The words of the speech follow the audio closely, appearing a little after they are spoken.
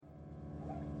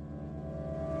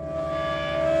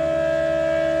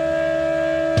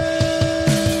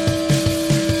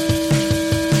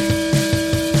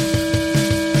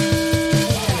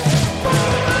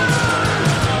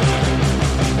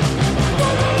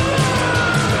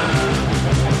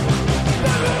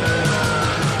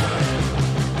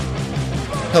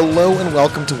Hello and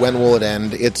welcome to When Will It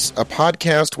End? It's a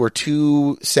podcast where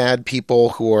two sad people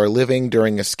who are living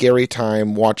during a scary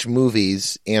time watch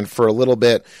movies, and for a little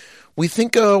bit, we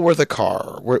think we're the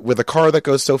car. We're the car that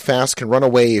goes so fast can run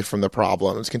away from the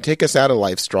problems, can take us out of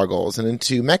life struggles and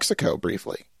into Mexico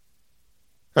briefly.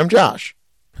 I'm Josh.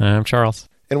 I'm Charles.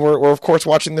 And we're of course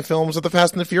watching the films of the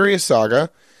Fast and the Furious saga,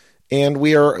 and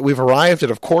we've arrived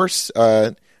at, of course,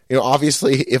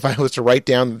 obviously, if I was to write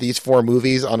down these four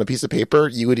movies on a piece of paper,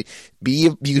 you'd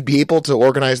be able to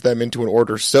organize them into an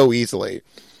order so easily.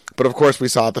 But of course, we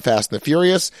saw The Fast and the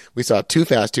Furious, we saw Too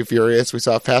Fast, Too Furious, we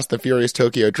saw Fast and the Furious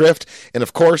Tokyo Drift, and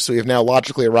of course, we have now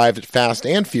logically arrived at Fast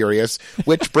and Furious,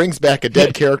 which brings back a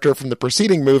dead character from the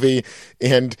preceding movie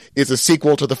and is a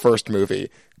sequel to the first movie.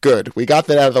 Good. We got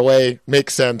that out of the way.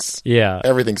 Makes sense. Yeah.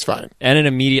 Everything's fine. And it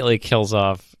immediately kills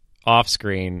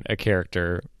off-screen a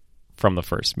character from the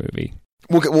first movie.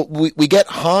 We get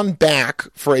Han back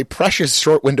for a precious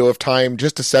short window of time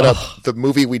just to set up the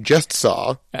movie we just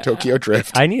saw, Tokyo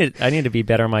Drift. I need to be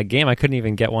better on my game. I couldn't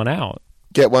even get one out.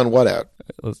 Get one what out?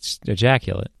 Let's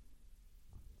ejaculate.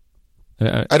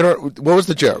 I don't. What was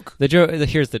the joke? The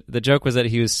joke was that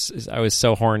I was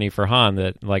so horny for Han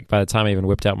that, like, by the time I even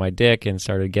whipped out my dick and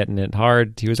started getting it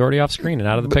hard, he was already off screen and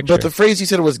out of the picture. But the phrase you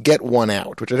said was "get one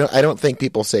out," which I don't think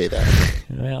people say that.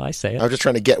 Well, I say it. I was just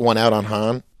trying to get one out on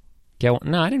Han. No,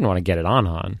 I didn't want to get it on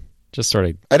Han. Just sort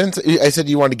of. I didn't. I said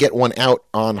you wanted to get one out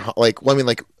on Han,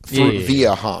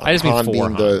 via Han. I just mean Han for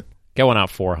being Han. Get one out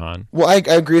for Han. Well, I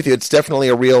agree with you. It's definitely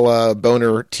a real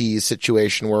boner tease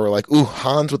situation where we're like, ooh,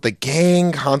 Han's with the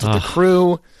gang, Han's with the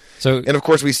crew. And of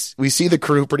course, we see the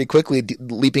crew pretty quickly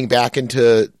leaping back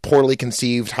into poorly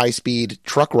conceived high-speed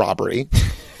truck robbery.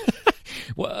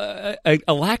 Well,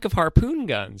 a lack of harpoon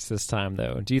guns this time,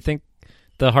 though. Do you think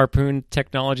the harpoon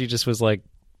technology just was like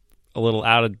a little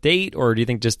out of date, or do you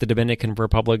think just the Dominican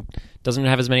Republic doesn't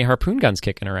have as many harpoon guns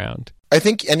kicking around? I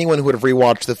think anyone who would have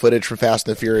rewatched the footage from Fast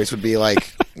and the Furious would be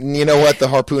like, you know what, the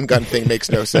harpoon gun thing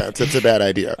makes no sense. It's a bad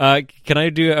idea. Can I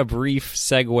do a brief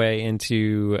segue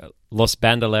into Los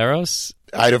Bandoleros?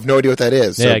 I have no idea what that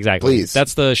is. So yeah, exactly. Please.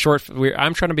 That's the short.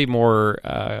 I'm trying to be more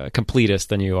completist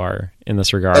than you are in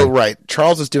this regard. Oh, right.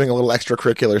 Charles is doing a little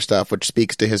extracurricular stuff, which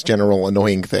speaks to his general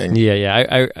annoying thing.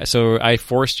 Yeah. So I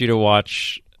forced you to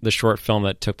watch the short film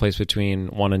that took place between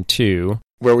 1 and 2.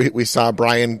 Where we saw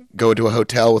Brian go to a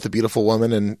hotel with a beautiful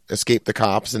woman and escape the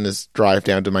cops in his drive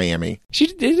down to Miami. They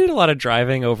did a lot of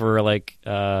driving over, like,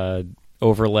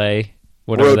 overlay,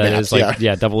 whatever road that maps, is.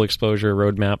 Like, double exposure,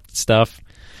 road map stuff.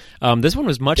 This one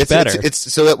was much better. It's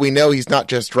so that we know he's not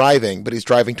just driving, but he's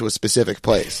driving to a specific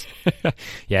place.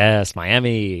 Yes,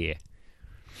 Miami.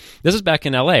 This is back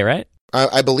in L.A., right?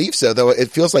 I believe so, though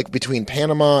it feels like between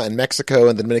Panama and Mexico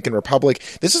and the Dominican Republic,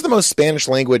 this is the most Spanish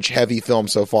language heavy film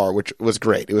so far, which was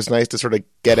great. It was nice to sort of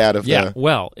get out of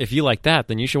well, if you like that,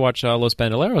 then you should watch Los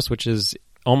Bandoleros, which is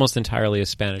almost entirely a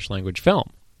Spanish language film.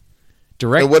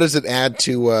 And what does it add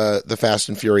to the Fast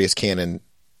and Furious canon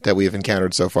that we have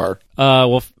encountered so far?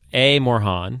 Well, more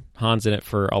Han. Han's in it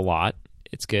for a lot.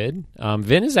 It's good.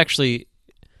 Vin is actually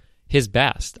his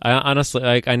best. I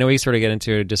honestly, I know we sort of get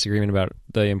into a disagreement about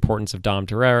the importance of Dom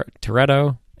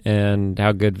Toretto and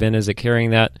how good Vin is at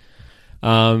carrying that.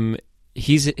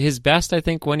 He's his best, I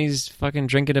think, when he's fucking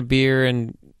drinking a beer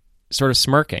and sort of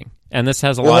smirking. And this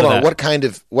has a lot of that.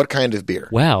 What kind of beer?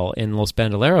 Well, in Los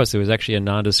Bandoleros, it was actually a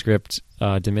nondescript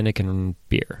Dominican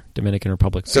beer, Dominican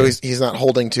Republic beer. So he's not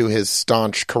holding to his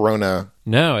staunch Corona.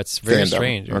 No, it's very fandom.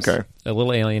 Strange. It was okay, a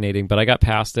little alienating, but I got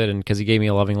past it, and because he gave me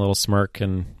a loving little smirk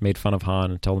and made fun of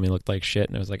Han and told him he looked like shit,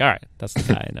 and I was like, all right, that's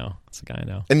the guy I know. That's the guy I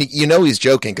know. And you know he's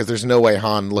joking because there's no way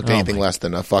Han looked anything less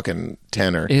than a fucking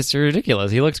tenor. It's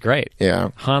ridiculous. He looks great.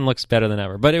 Yeah, Han looks better than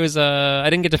ever. But it was I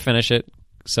didn't get to finish it.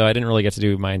 So I didn't really get to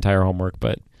do my entire homework,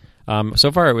 but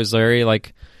so far it was very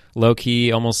like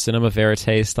low-key, almost cinema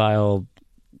verite style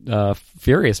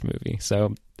Furious movie.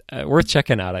 So worth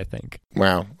checking out, I think.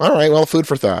 Wow. All right. Well, food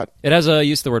for thought. It has a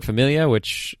use of the word familia,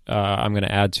 which I'm going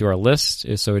to add to our list.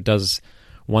 So it does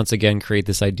once again create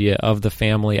this idea of the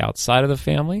family outside of the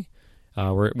family.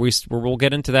 We'll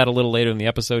get into that a little later in the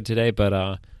episode today,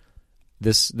 but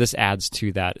this adds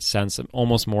to that sense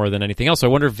almost more than anything else. So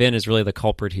I wonder if Vin is really the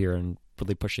culprit here and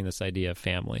really pushing this idea of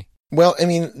family. Well, I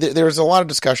mean, there's a lot of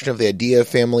discussion of the idea of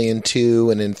family in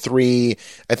 2 and in 3.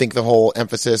 I think the whole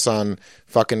emphasis on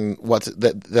fucking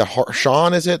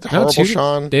Sean, is it? The horrible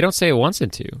Sean? They don't say it once in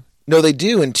 2. No, they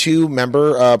do in 2.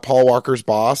 Remember Paul Walker's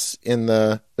boss in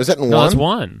the... Was that in 1? No, it's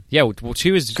 1. Yeah, well,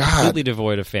 2 is completely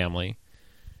devoid of family.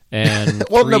 And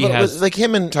well, no, but like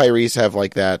him and Tyrese have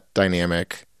like that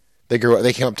dynamic. They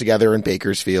came up together in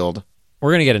Bakersfield.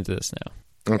 We're going to get into this now.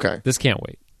 Okay. This can't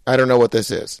wait. I don't know what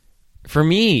this is. For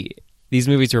me, these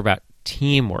movies are about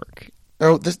teamwork.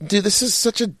 Oh, this is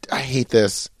such a... I hate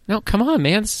this. No, come on,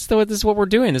 man. This is what we're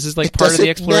doing. This is like part of the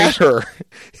exploration. Matter.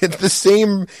 It's the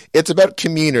same. It's about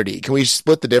community. Can we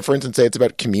split the difference and say it's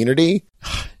about community?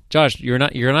 Josh, you're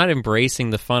not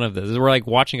embracing the fun of this. We're like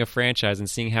watching a franchise and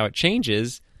seeing how it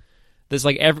changes. This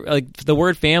like the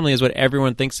word family is what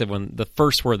everyone thinks of when the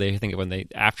first word they think of when they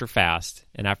after Fast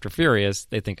and after Furious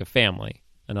they think of family.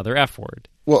 Another F word.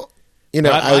 Well,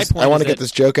 I want to get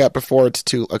this joke out before it's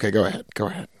too. Okay, go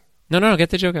ahead. No, get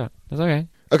the joke out. That's okay.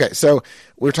 Okay, so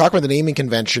we were talking about the naming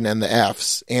convention and the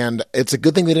Fs, and it's a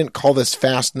good thing they didn't call this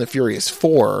Fast and the Furious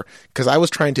 4, because I was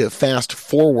trying to fast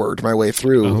forward my way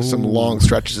through some long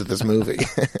stretches of this movie.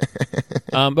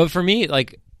 But for me,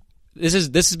 like, this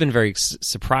has been very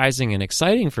surprising and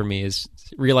exciting for me, is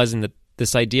realizing that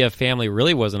this idea of family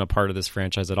really wasn't a part of this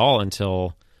franchise at all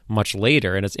until much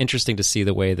later, and it's interesting to see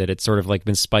the way that it's sort of like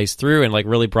been spiced through and like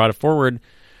really brought it forward,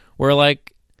 where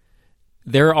like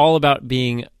they're all about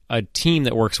being a team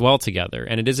that works well together,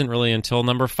 and it isn't really until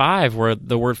number 5 where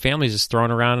the word family is just thrown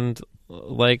around.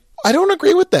 Like, I don't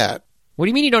agree with that. What do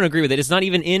you mean you don't agree with it? It's not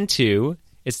even in 2.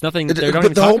 It's nothing. They don't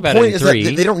even talk about it in 3.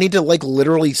 That they don't need to like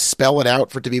literally spell it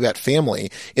out for it to be about family.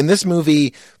 In this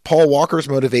movie, Paul Walker's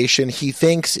motivation, he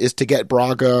thinks, is to get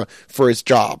Braga for his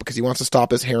job because he wants to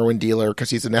stop his heroin dealer because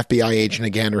he's an FBI agent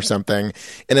again or something.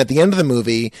 And at the end of the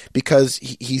movie, because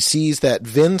he sees that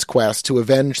Vin's quest to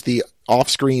avenge the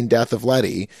off-screen death of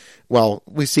Letty, well,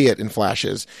 we see it in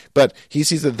flashes, but he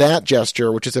sees that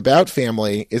gesture, which is about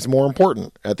family, is more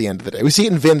important at the end of the day. We see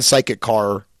it in Vin's psychic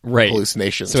car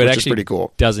hallucinations, so which is pretty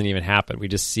cool. Doesn't even happen. We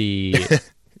just see...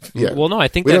 Yeah. Well, no, I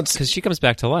think that's because she comes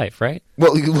back to life, right?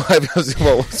 Well,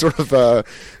 sort of.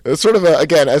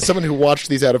 Again, as someone who watched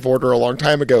these out of order a long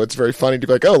time ago, it's very funny to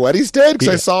be like, "Oh, Letty's dead,"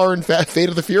 because I saw her in Fate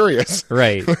of the Furious,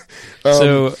 right?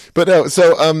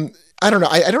 I don't know.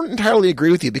 I don't entirely agree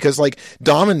with you because like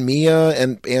Dom and Mia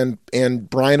and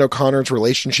Brian O'Connor's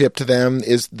relationship to them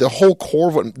is the whole core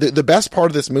of what the best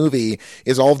part of this movie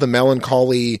is all of the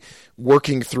melancholy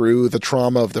working through the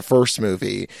trauma of the first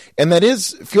movie. And that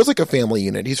feels like a family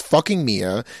unit. He's fucking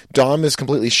Mia. Dom is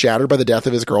completely shattered by the death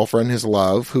of his girlfriend, his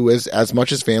love, who is as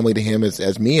much as family to him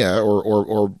as Mia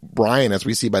or Brian, as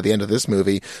we see by the end of this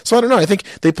movie. So I don't know. I think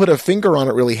they put a finger on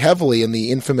it really heavily in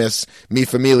the infamous Mi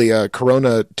Familia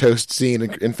Corona toast scene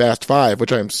in Fast 5,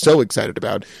 which I'm so excited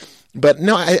about. But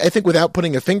no, I think without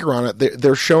putting a finger on it,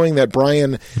 they're showing that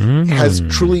Brian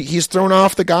he's thrown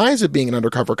off the guise of being an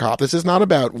undercover cop. This is not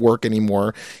about work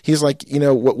anymore. He's like,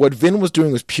 what Vin was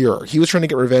doing was pure. He was trying to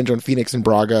get revenge on Phoenix and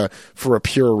Braga for a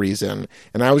pure reason.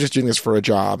 And I was just doing this for a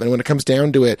job. And when it comes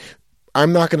down to it,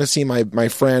 I'm not going to see my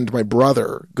friend, my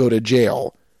brother, go to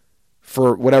jail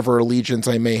for whatever allegiance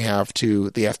I may have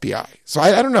to the FBI. So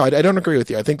I don't know. I don't agree with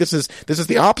you. I think this is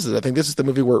the opposite. I think this is the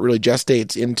movie where it really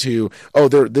gestates into,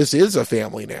 this is a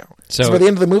family now. So by the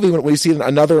end of the movie, when we see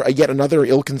yet another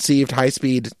ill-conceived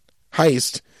high-speed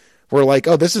heist, we're like,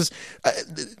 this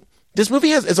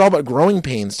movie is all about growing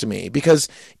pains to me because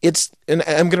and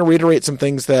I'm going to reiterate some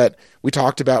things that we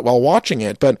talked about while watching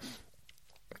it, but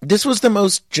this was the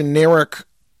most generic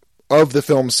of the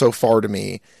films so far to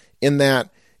me in that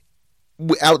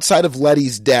outside of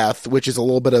Letty's death, which is a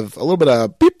little bit of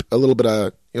beep, a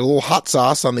little hot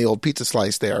sauce on the old pizza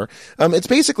slice there. It's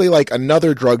basically like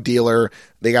another drug dealer.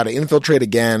 They got to infiltrate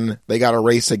again. They got to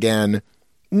race again.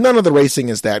 None of the racing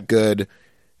is that good.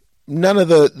 None of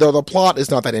the plot is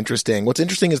not that interesting. What's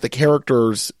interesting is the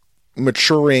characters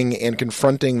maturing and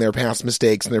confronting their past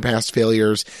mistakes and their past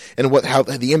failures and how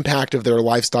the impact of their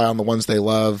lifestyle on the ones they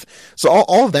love. So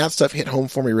all of that stuff hit home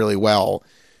for me really well.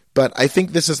 But I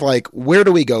think this is like, where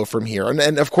do we go from here?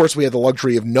 And of course, we have the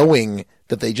luxury of knowing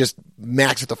that they just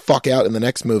max it the fuck out in the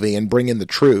next movie and bring in the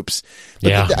troops.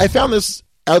 But I found this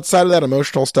outside of that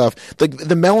emotional stuff,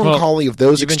 the melancholy of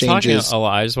those exchanges. Been talking a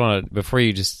lot. I just want to, before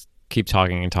you just keep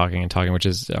talking and talking and talking, which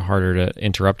is harder to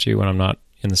interrupt you when I'm not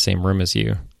in the same room as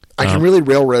you. I can really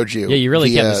railroad you. Yeah, you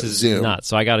really can. This is Zoom. nuts.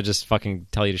 So I got to just fucking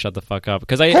tell you to shut the fuck up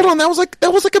because hold on. That was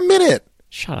like a minute.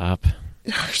 Shut up.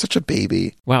 You're such a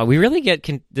baby. Wow, we really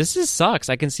this sucks.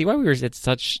 I can see why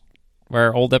where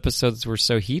our old episodes were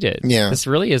so heated. Yeah. This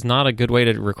really is not a good way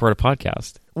to record a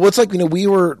podcast. Well, it's like, we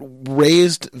were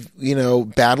raised,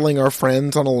 battling our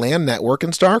friends on a LAN network in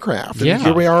StarCraft. And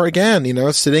here we are again,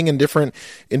 sitting in different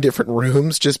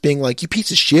rooms just being like, you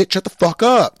piece of shit, shut the fuck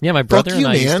up. Yeah, my brother and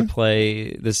I used to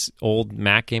play this old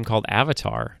Mac game called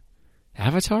Avatar.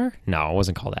 Avatar? No, it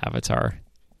wasn't called Avatar.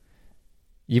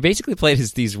 You basically played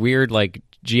as these weird, like,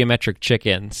 geometric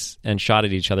chickens and shot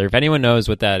at each other. If anyone knows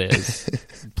what that is,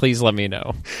 please let me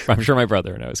know. I'm sure my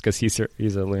brother knows because he's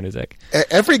a lunatic.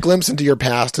 Every glimpse into your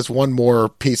past is one more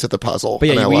piece of the puzzle. But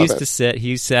yeah, and we I love used it. to sit.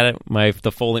 He sat at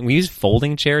the folding. We used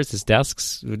folding chairs as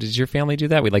desks. Did your family do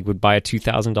that? We would buy a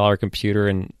 $2,000 computer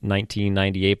in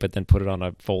 1998, but then put it on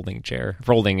a folding chair,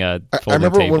 folding I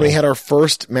remember table. when we had our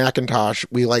first Macintosh,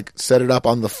 we set it up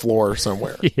on the floor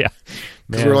somewhere. Yeah,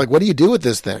 Because we were like, what do you do with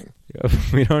this thing?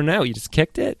 We don't know. You just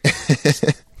kicked it.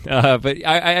 But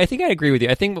I think I agree with you.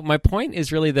 I think my point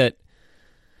is really that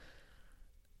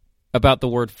about the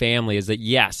word family is that,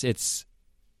 yes, it's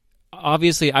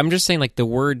obviously, I'm just saying, like, the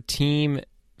word team,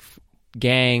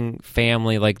 gang,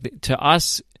 family, like, to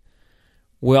us,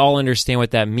 we all understand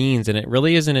what that means. And it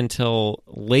really isn't until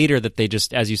later that they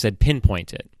just, as you said,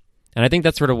 pinpoint it. And I think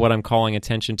that's sort of what I'm calling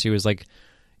attention to is like,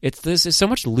 this is so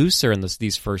much looser in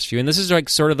these first few. And this is like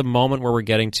sort of the moment where we're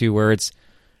getting to where it's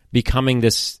becoming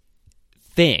this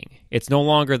thing. It's no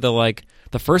longer the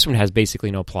first one has basically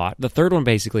no plot. The third one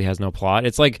basically has no plot.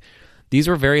 It's like these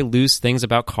were very loose things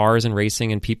about cars and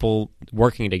racing and people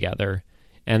working together.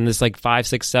 And this like 5,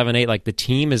 6, 7, 8, like the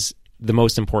team is the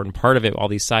most important part of it. All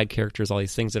these side characters, all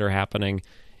these things that are happening.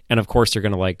 And of course they're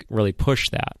going to like really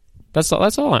push that. That's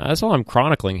all I'm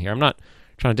chronicling here. I'm not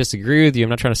trying to disagree with you. I'm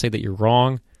not trying to say that you're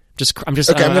wrong. I'm just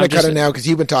okay. I'm going to cut it now because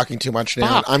you've been talking too much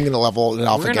now. And I'm going to level it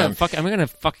off again. I'm going to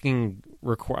fucking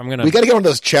record. We got to get one of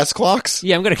those chess clocks.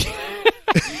 Yeah, I'm going to.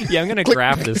 Yeah, I'm going to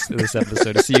grab this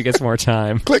episode to see who gets more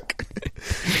time. Click.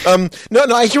 No,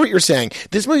 I hear what you're saying.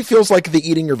 This movie feels like the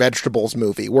eating your vegetables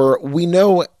movie, where we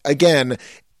know again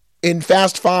in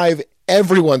Fast Five.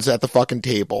 Everyone's at the fucking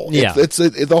table. Yeah.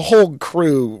 The whole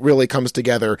crew really comes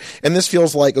together, and this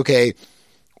feels like okay.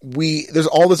 There's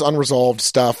all this unresolved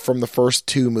stuff from the first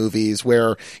two movies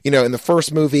where, in the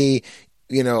first movie,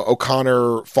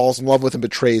 O'Connor falls in love with and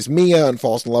betrays Mia and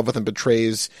falls in love with and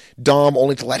betrays Dom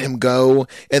only to let him go.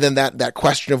 And then that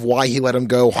question of why he let him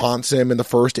go haunts him in the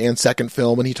first and second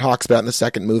film, and he talks about it in the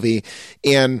second movie.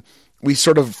 And we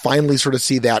finally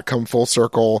see that come full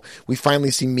circle. We finally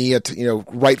see Mia,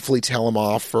 rightfully tell him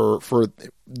off for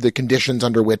the conditions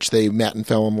under which they met and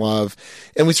fell in love.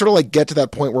 And we get to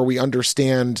that point where we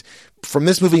understand from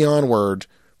this movie onward,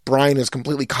 Brian has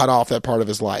completely cut off that part of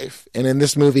his life. And in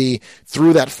this movie,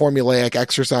 through that formulaic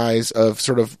exercise of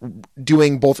sort of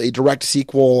doing both a direct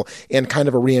sequel and kind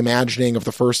of a reimagining of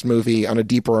the first movie on a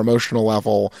deeper emotional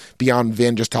level, beyond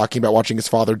Vin just talking about watching his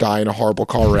father die in a horrible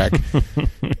car wreck.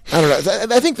 I don't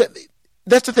know. I think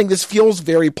that's the thing. This feels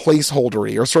very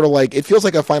placeholdery, or sort of like, it feels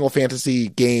like a Final Fantasy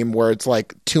game where it's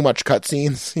like too much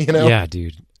cutscenes, Yeah,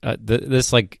 dude. I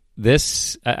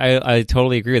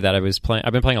totally agree with that.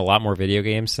 I've been playing a lot more video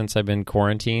games since I've been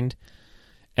quarantined.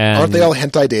 And aren't they all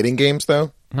hentai dating games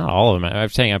though? Not all of them.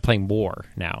 I'm playing more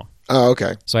now. Oh,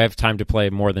 okay. So I have time to play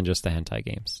more than just the hentai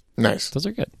games. Nice. Those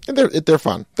are good. And they're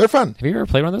fun. They're fun. Have you ever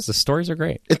played one of those? The stories are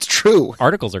great. It's true.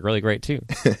 Articles are really great too.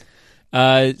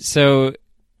 So,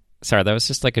 sorry, that was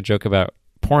just like a joke about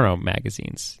porno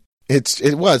magazines.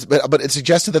 It was, but it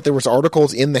suggested that there was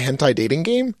articles in the hentai dating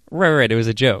game? Right. It was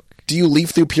a joke. Do you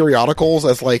leaf through periodicals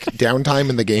as like downtime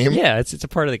in the game? Yeah, it's a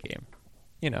part of the game.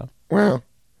 Wow.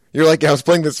 You're like, I was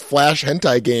playing this Flash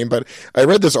hentai game, but I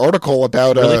read this article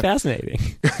about really fascinating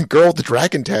girl with the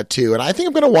dragon tattoo, and I think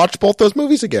I'm going to watch both those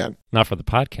movies again. Not for the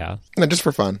podcast. No, just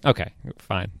for fun. Okay,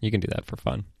 fine. You can do that for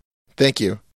fun. Thank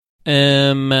you.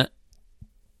 I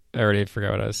already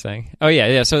forgot what I was saying. Oh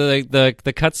yeah. So the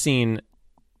cutscene.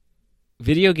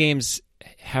 Video games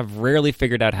have rarely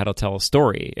figured out how to tell a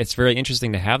story. It's very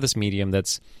interesting to have this medium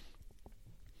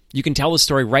you can tell the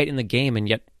story right in the game, and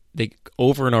yet they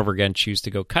over and over again choose to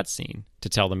go cutscene to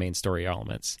tell the main story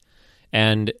elements.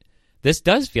 And this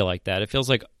does feel like that. It feels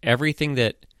like everything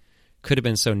that could have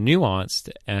been so nuanced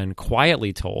and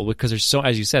quietly told, because there's so,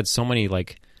 as you said, so many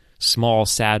like small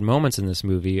sad moments in this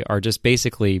movie are just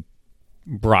basically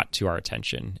brought to our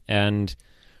attention. And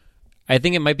I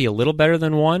think it might be a little better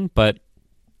than one, but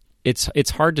it's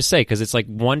hard to say because it's like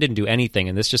one didn't do anything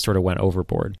and this just sort of went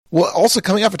overboard. Well, also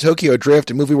coming off of Tokyo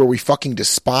Drift, a movie where we fucking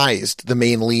despised the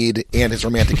main lead and his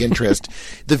romantic interest,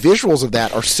 the visuals of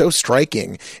that are so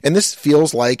striking, and this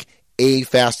feels like a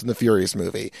Fast and the Furious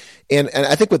movie. And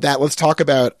I think with that, let's talk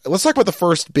about the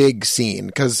first big scene,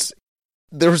 because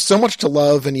there was so much to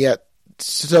love and yet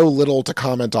so little to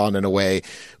comment on in a way.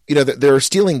 They're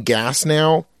stealing gas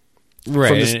now. Right.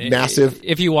 From this massive.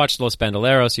 If you watched Los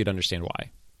Bandoleros, you'd understand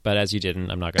why. But as you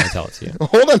didn't, I'm not going to tell it to you.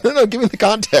 Hold on, no, give me the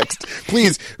context.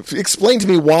 Please, explain to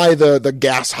me why the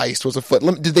gas heist was afoot.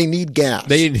 Did they need gas?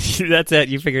 That's it,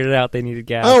 you figured it out, they needed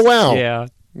gas. Oh, wow. Yeah.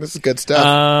 This is good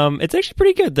stuff. It's actually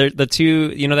pretty good. The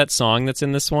two, that song that's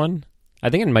in this one? I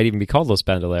think it might even be called Los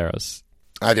Bandoleros.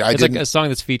 I it's didn't. like a song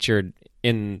that's featured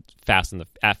in Fast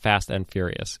and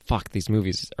Furious. Fuck, these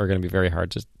movies are going to be very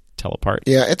hard to tell apart.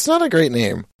 Yeah, it's not a great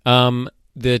name.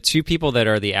 The two people that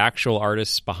are the actual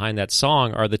artists behind that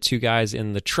song are the two guys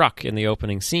in the truck in the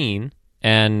opening scene,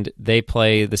 and they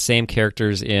play the same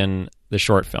characters in the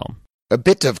short film. A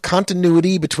bit of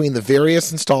continuity between the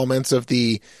various installments of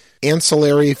the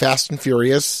ancillary Fast and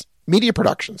Furious media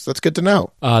productions. That's good to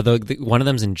know. One of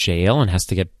them's in jail and has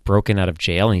to get broken out of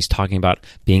jail, and he's talking about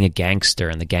being a gangster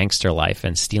and the gangster life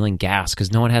and stealing gas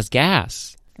because no one has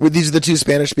gas. These are the two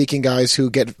Spanish-speaking guys who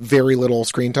get very little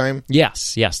screen time?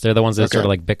 Yes. They're the ones that sort of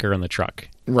like bicker in the truck.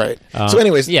 Right. So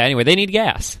anyways... Yeah, anyway, they need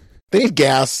gas. They need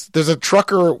gas. There's a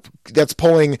trucker that's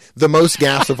pulling the most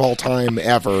gas of all time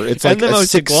ever. It's like and the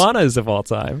most iguanas of all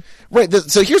time. Right.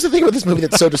 So here's the thing with this movie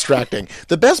that's so distracting.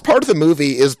 The best part of the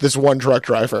movie is this one truck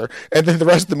driver, and then the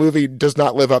rest of the movie does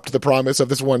not live up to the promise of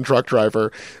this one truck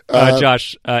driver.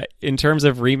 Josh, in terms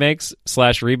of remakes /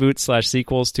 reboots /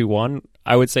 sequels to one,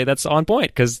 I would say that's on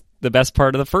point because the best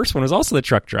part of the first one was also the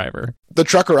truck driver. The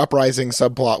trucker uprising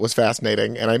subplot was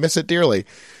fascinating, and I miss it dearly.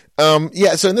 So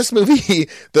in this movie,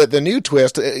 the new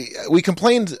twist, I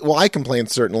complained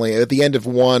certainly at the end of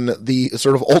one, the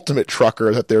sort of ultimate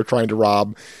trucker that they're trying to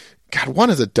rob. God,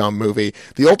 one is a dumb movie.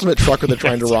 The ultimate trucker they're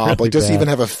trying to rob, really doesn't bad. even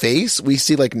have a face. We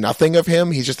see like nothing of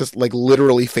him. He's just this like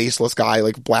literally faceless guy,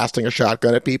 like blasting a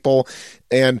shotgun at people.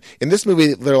 And in this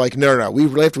movie, they're like, no, we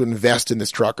really have to invest in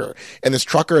this trucker. And this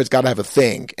trucker has got to have a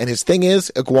thing. And his thing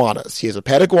is iguanas. He has a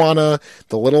pet iguana.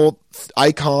 The little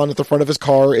icon at the front of his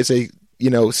car is a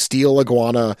steel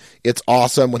iguana. It's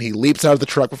awesome. When he leaps out of the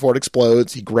truck before it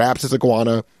explodes, he grabs his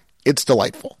iguana. It's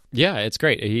delightful. Yeah, it's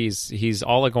great. He's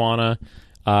all iguana.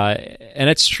 And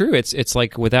it's true. It's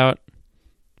like without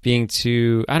being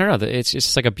too, I don't know. It's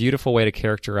just like a beautiful way to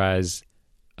characterize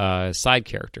a side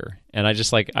character. And I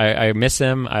just like, I miss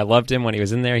him. I loved him when he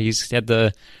was in there. He had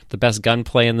the best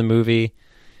gunplay in the movie.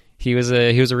 He was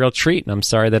a real treat. And I'm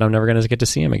sorry that I'm never going to get to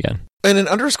see him again. And it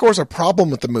underscores a problem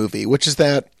with the movie, which is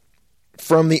that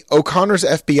from the O'Connor's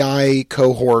FBI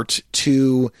cohort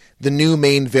to the new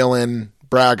main villain,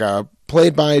 Braga,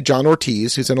 played by John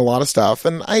Ortiz, who's in a lot of stuff.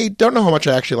 And I don't know how much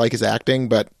I actually like his acting,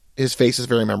 but his face is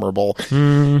very memorable.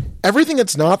 Everything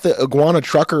that's not the iguana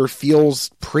trucker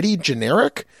feels pretty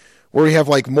generic, where we have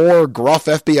like more gruff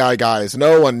FBI guys.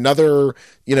 No, another,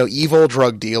 evil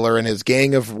drug dealer and his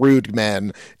gang of rude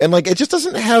men. And like, it just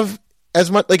doesn't have as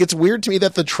much, like, it's weird to me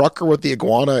that the trucker with the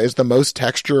iguana is the most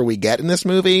texture we get in this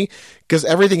movie, because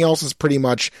everything else is pretty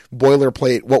much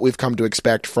boilerplate, what we've come to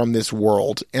expect from this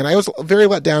world. And I was very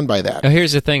let down by that. Now,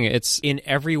 here's the thing. It's in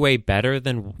every way better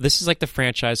than, this is like the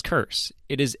franchise curse.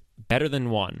 It is better than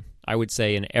one, I would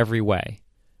say, in every way.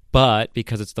 But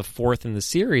because it's the fourth in the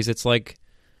series, it's like,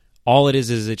 all it is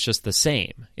it's just the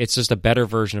same. It's just a better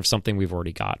version of something we've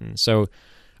already gotten. So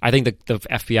I think the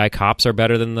FBI cops are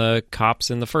better than the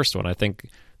cops in the first one. I think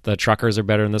the truckers are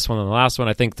better in this one than the last one.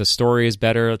 I think the story is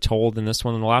better told in this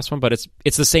one than the last one. But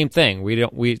it's the same thing. We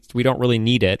don't really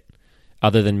need it,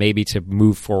 other than maybe to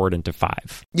move forward into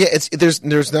 5. Yeah, there's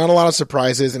not a lot of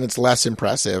surprises, and it's less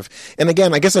impressive. And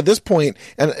again, I guess at this point,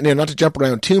 and not to jump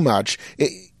around too much,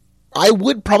 I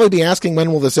would probably be asking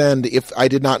when will this end if I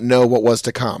did not know what was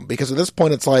to come. Because at this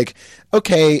point, it's like,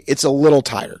 okay, it's a little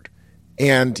tired.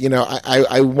 And,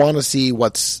 I want to see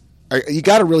you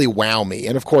got to really wow me.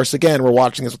 And of course, again, we're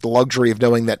watching this with the luxury of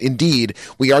knowing that indeed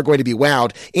we are going to be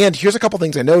wowed. And here's a couple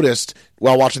things I noticed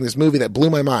while watching this movie that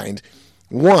blew my mind.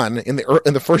 One, in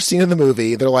the first scene of the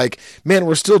movie, they're like, man,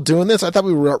 we're still doing this? I thought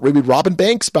we'd be robbing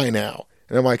banks by now.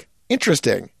 And I'm like,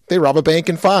 interesting. They rob a bank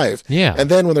in 5. Yeah.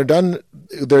 And then when they're done,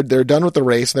 they're done with the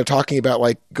race and they're talking about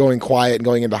like going quiet and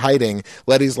going into hiding.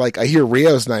 Letty's like, I hear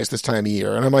Rio's nice this time of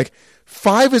year. And I'm like,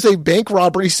 5 is a bank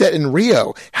robbery set in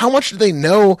Rio. How much do they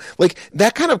know? Like,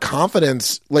 that kind of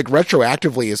confidence, like,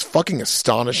 retroactively is fucking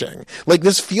astonishing. Like,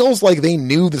 this feels like they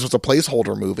knew this was a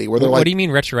placeholder movie where they're like... What do you mean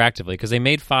retroactively? Because they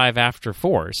made 5 after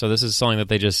 4, so this is something that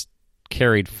they just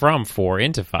carried from 4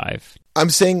 into 5. I'm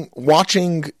saying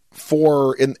watching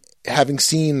 4 and having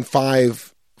seen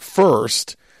 5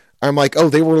 first, I'm like, oh,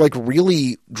 they were, like,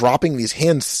 really dropping these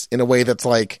hints in a way that's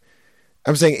like...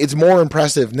 I'm saying it's more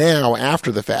impressive now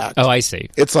after the fact. Oh, I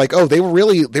see. It's like, oh, they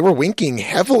were winking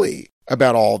heavily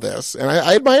about all this. And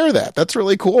I admire that. That's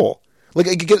really cool.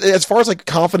 Like, as far as like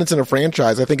confidence in a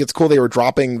franchise, I think it's cool they were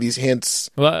dropping these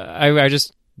hints. Well, I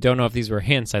just don't know if these were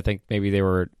hints. I think maybe they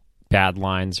were bad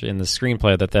lines in the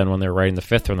screenplay that then when they're writing the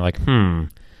 5th one, they're like,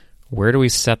 where do we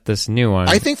set this new one?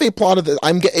 I think they plotted this.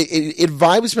 It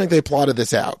vibes me like they plotted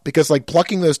this out because like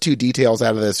plucking those 2 details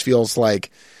out of this feels like,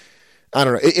 I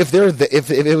don't know if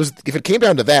if it came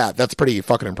down to that, that's pretty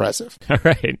fucking impressive. All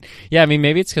right. Yeah, I mean,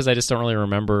 maybe it's because I just don't really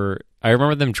remember. I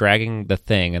remember them dragging the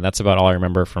thing, and that's about all I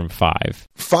remember from 5.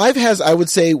 5 has, I would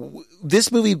say,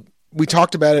 this movie. We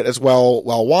talked about it as well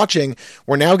while watching.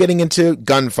 We're now getting into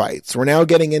gunfights. We're now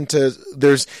getting into,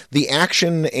 there's the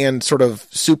action and sort of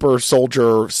super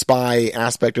soldier spy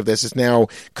aspect of this is now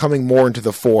coming more into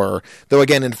the fore. Though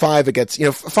again, in 5, it gets,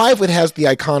 5, it has the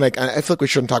iconic, I feel like we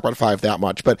shouldn't talk about 5 that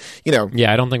much, but,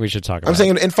 Yeah, I don't think we should talk about it. I'm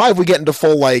saying in 5, we get into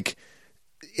full, like,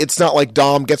 it's not like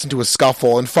Dom gets into a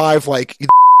scuffle. In 5, like,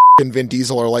 and Vin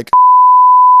Diesel are like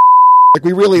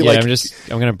we really I'm going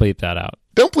to bleep that out.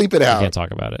 Don't bleep it out. I can't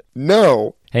talk about it.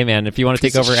 No. Hey, man, if you want to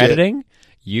take over editing,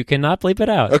 you cannot bleep it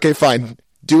out. Okay, fine.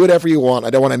 Do whatever you want. I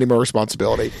don't want any more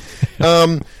responsibility.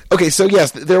 Okay, so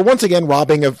yes, they're once again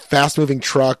robbing a fast-moving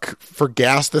truck for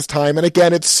gas this time. And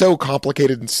again, it's so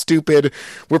complicated and stupid,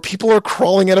 where people are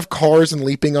crawling out of cars and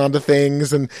leaping onto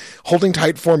things and holding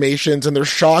tight formations, and they're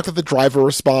shocked that the driver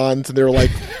responds, and they're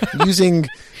like using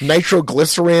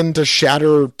nitroglycerin to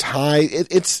shatter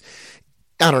it's...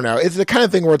 I don't know. It's the kind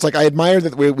of thing where it's like, I admire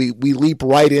that we leap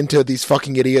right into these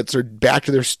fucking idiots or back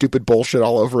to their stupid bullshit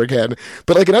all over again.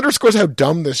 But like, it underscores how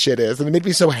dumb this shit is. And it made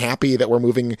me so happy that we're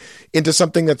moving into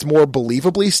something that's more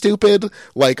believably stupid.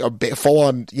 Like a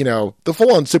full-on, the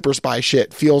full-on super spy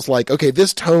shit feels like, okay,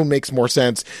 this tone makes more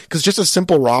sense because just a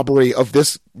simple robbery of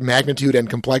this magnitude and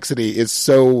complexity is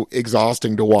so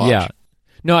exhausting to watch. Yeah.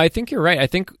 No, I think you're right. I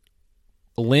think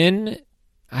Lin,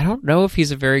 I don't know if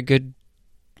he's a very good,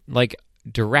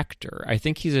 director. I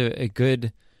think he's a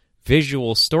good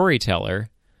visual storyteller.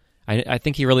 I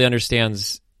think he really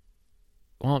understands.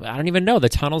 Well, I don't even know. The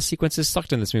tunnel sequences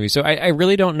sucked in this movie, so I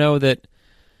really don't know that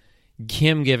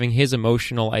him giving his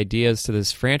emotional ideas to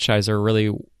this franchise are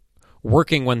really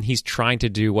working when he's trying to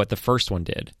do what the first one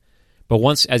did. But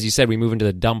once, as you said, we move into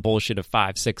the dumb bullshit of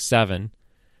 5, 6, 7.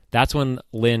 That's when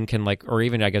Lin can or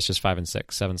even I guess just 5 and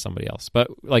 6, 7 somebody else. But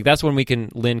that's when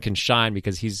Lin can shine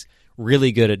because he's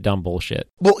really good at dumb bullshit.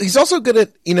 Well, he's also good at,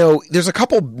 there's a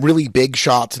couple really big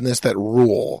shots in this that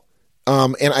rule.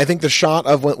 And I think the shot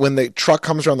of when the truck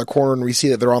comes around the corner and we see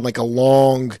that they're on like a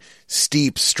long,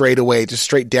 steep straightaway, just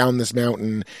straight down this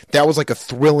mountain, that was like a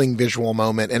thrilling visual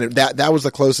moment. And that was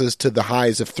the closest to the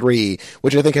highs of 3,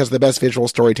 which I think has the best visual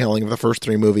storytelling of the first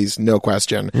 3 movies, no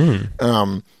question.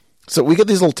 So we get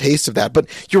these little tastes of that. But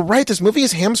you're right, this movie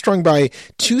is hamstrung by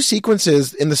 2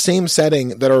 sequences in the same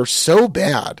setting that are so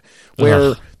bad,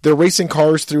 where they're racing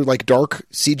cars through like dark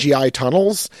CGI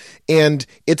tunnels, and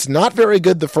it's not very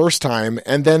good the first time.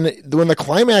 And then when the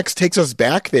climax takes us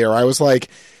back there, I was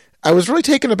really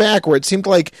taken aback, where it seemed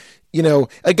like,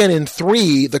 again, in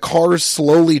 3, the cars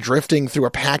slowly drifting through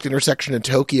a packed intersection in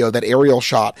Tokyo, that aerial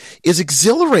shot is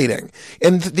exhilarating.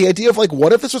 And the idea of like,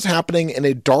 what if this was happening in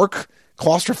a dark,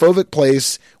 claustrophobic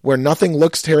place where nothing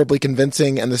looks terribly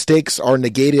convincing and the stakes are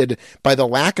negated by the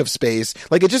lack of space.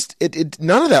 Like it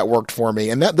none of that worked for me.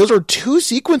 And those are 2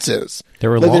 sequences. They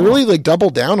were long. They really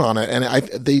doubled down on it, and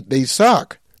they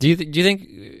suck. Do you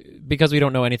think because we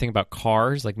don't know anything about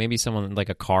cars, like maybe someone like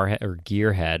a car head or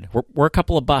gearhead, we're a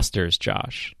couple of busters,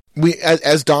 Josh. We,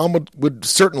 as Dom would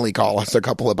certainly call us, a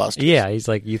couple of busters. Yeah, he's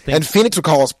like, you think, and Phoenix would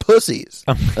call us pussies,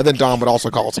 and then Dom would also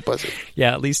call us a pussy.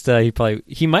 Yeah, at least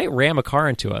he might ram a car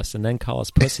into us and then call us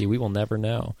pussy. We will never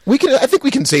know. I think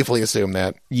we can safely assume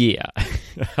that. Yeah,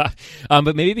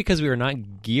 but maybe because we are not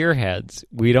gearheads,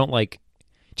 we don't like.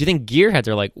 Do you think gearheads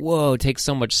are like, whoa, it takes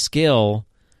so much skill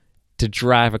to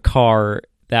drive a car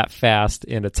that fast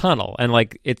in a tunnel, and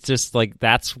like it's just like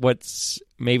that's what's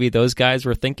maybe those guys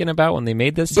were thinking about when they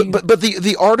made this scene? But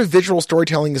the art of visual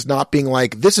storytelling is not being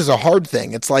like, this is a hard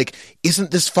thing. It's like, isn't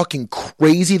this fucking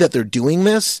crazy that they're doing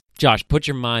this? Josh, put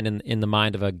your mind in the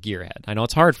mind of a gearhead. I know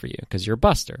it's hard for you because you're a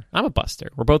buster. I'm a buster.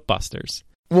 We're both busters.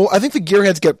 Well, I think the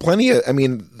gearheads get plenty of,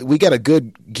 we get a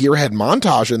good gearhead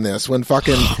montage in this when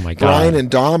fucking Brian and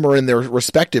Dom are in their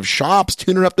respective shops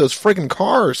tuning up those friggin'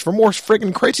 cars for more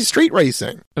friggin' crazy street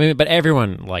racing. But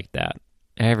everyone liked that.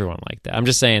 Everyone liked that. I'm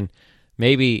just saying,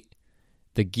 maybe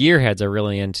the gearheads are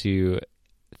really into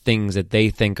things that they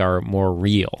think are more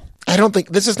real. I don't think,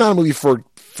 this is not a movie for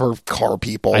car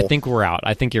people. I think we're out.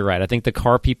 I think you're right. I think the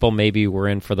car people maybe were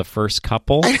in for the first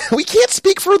couple. We can't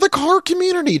speak for the car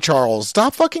community, Charles.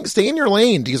 Stop stay in your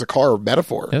lane, to use a car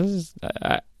metaphor.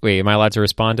 Wait, am I allowed to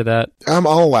respond to that?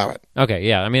 I'll allow it. Okay,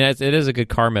 yeah. It is a good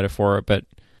car metaphor, but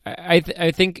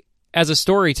I think as a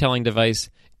storytelling device,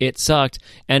 it sucked.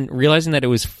 And realizing that it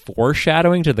was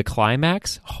foreshadowing to the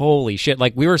climax, holy shit.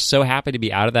 Like, we were so happy to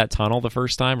be out of that tunnel the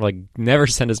first time. We're like, never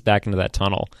send us back into that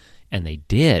tunnel. And they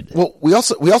did. Well, we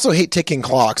also hate ticking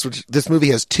clocks, which this movie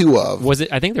has 2 of. Was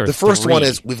it? I think there were the first 3. one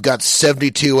is we've got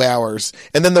 72 hours,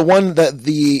 and then the one that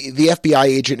the FBI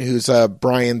agent who's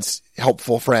Brian's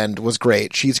helpful friend was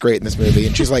great. She's great in this movie,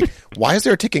 and she's like, "Why is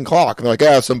there a ticking clock?" And they're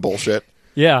like, some bullshit."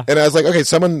 Yeah. And I was like, okay,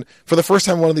 for the first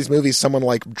time in one of these movies, someone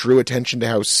like drew attention to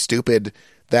how stupid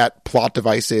that plot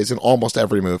device is in almost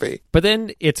every movie. But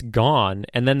then it's gone,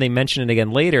 and then they mention it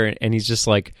again later, and he's just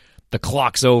like, "The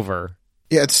clock's over."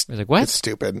 Yeah, it's like, what? It's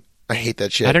stupid. I hate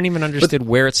that shit. I don't even understand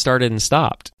where it started and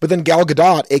stopped. But then Gal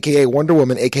Gadot, aka Wonder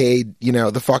Woman, aka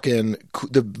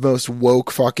the most woke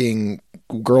fucking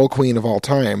girl queen of all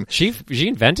time. She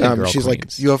invented girl She's queens.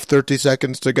 like, you have 30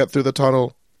 seconds to get through the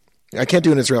tunnel. I can't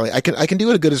do an Israeli. I can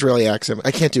do a good Israeli accent.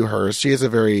 I can't do hers. She has a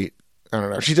very, I don't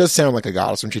know. She does sound like a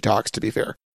goddess when she talks. To be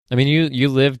fair, I mean, you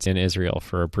lived in Israel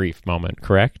for a brief moment,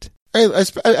 correct?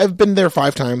 I've been there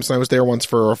 5 times, and I was there once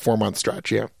for a 4-month stretch.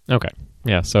 Yeah. Okay.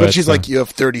 Yeah. So, but she's like, you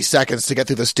have 30 seconds to get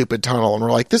through the stupid tunnel, and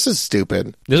we're like, this is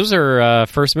stupid. This was her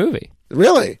first movie.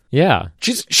 Really? Yeah.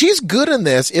 She's good in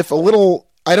this. If a little,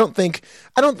 I don't think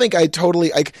I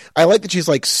totally. I like that she's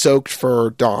like soaked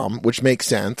for Dom, which makes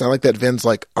sense. I like that Vin's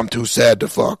like, I'm too sad to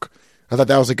fuck. I thought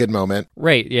that was a good moment.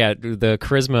 Right. Yeah. The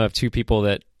charisma of 2 people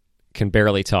that can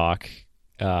barely talk.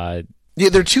 Yeah,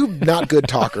 they're 2 not good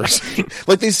talkers.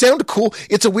 Like, they sound cool.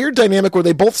 It's a weird dynamic where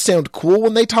they both sound cool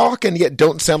when they talk and yet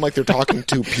don't sound like they're talking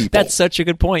to people. That's such a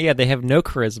good point. Yeah, they have no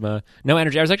charisma, no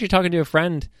energy. I was actually talking to a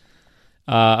friend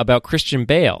about Christian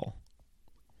Bale.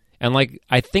 And, like,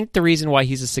 I think the reason why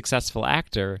he's a successful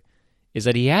actor is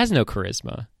that he has no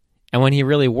charisma. And when he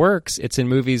really works, it's in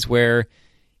movies where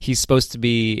he's supposed to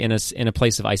be in a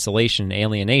place of isolation,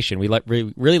 alienation. We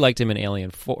really liked him in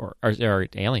Alien 4, or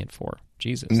Alien 4.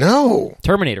 Jesus. No.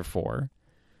 Terminator 4.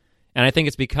 And I think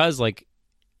it's because, like,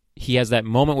 he has that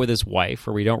moment with his wife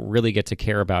where we don't really get to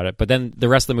care about it, but then the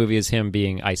rest of the movie is him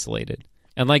being isolated.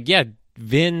 And, like, yeah,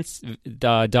 Vince,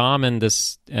 Dom, and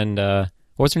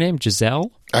what's her name?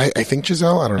 Giselle? I think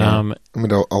Giselle? I don't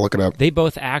know. I'll look it up. They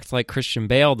both act like Christian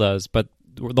Bale does, but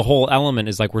the whole element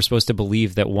is, like, we're supposed to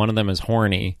believe that one of them is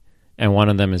horny and one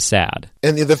of them is sad.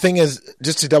 And the thing is,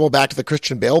 just to double back to the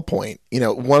Christian Bale point,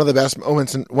 one of the best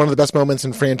moments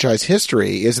in franchise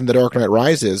history is in The Dark Knight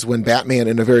Rises, when Batman,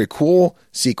 in a very cool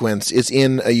sequence, is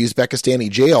in a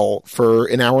Uzbekistani jail for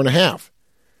an hour and a half.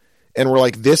 And we're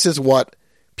like, this is what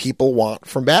people want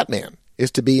from Batman,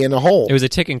 is to be in a hole. It was a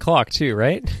ticking clock too,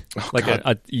 right? Oh, like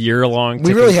a year-long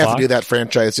ticking clock. We really have clock. to do that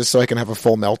franchise just so I can have a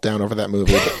full meltdown over that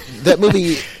movie. That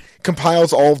movie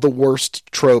compiles all of the worst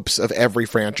tropes of every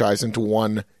franchise into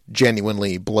one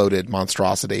genuinely bloated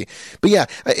monstrosity. But yeah,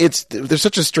 there's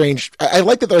such a strange. I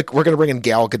like that we're going to bring in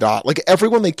Gal Gadot. Like,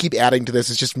 everyone they keep adding to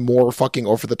this is just more fucking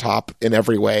over the top in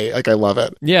every way. Like, I love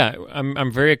it. Yeah,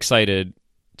 I'm very excited.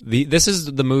 This is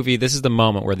the movie. This is the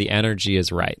moment where the energy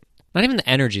is right. Not even the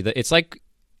energy. It's like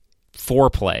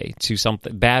foreplay to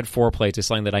something, bad foreplay to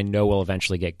something that I know will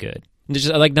eventually get good.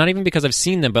 Just, like, not even because I've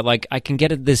seen them, but, like, I can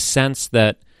get this sense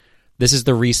that this is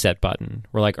the reset button.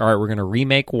 We're like, all right, we're going to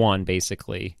remake 1,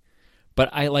 basically. But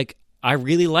I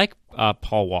really like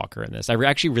Paul Walker in this. I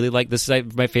actually really like this.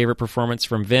 Is my favorite performance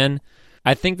from Vin.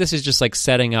 I think this is just, like,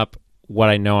 setting up what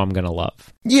I know I'm going to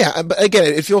love. Yeah, but again,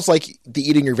 it feels like the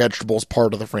eating your vegetables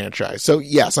part of the franchise. So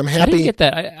yes, I'm happy. I didn't get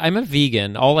that. I'm a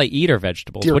vegan. All I eat are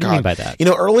vegetables. Dear what do God. you mean by that?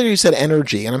 Earlier you said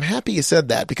energy, and I'm happy you said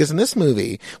that, because in this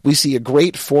movie, we see a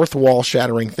great fourth wall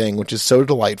shattering thing, which is so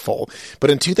delightful. But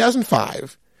in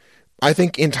 2005, I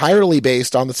think entirely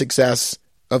based on the success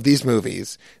of these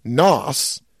movies,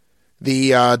 NOS,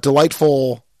 the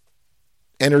delightful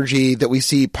energy that we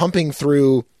see pumping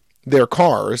through their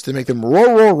cars to make them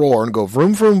roar, roar, roar and go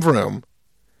vroom, vroom, vroom,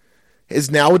 is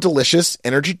now a delicious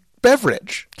energy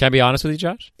beverage. Can I be honest with you,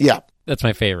 Josh? Yeah. That's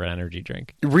my favorite energy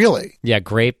drink. Really? Yeah,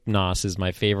 grape NOS is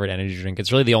my favorite energy drink.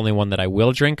 It's really the only one that I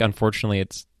will drink. Unfortunately,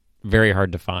 it's very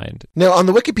hard to find. Now, on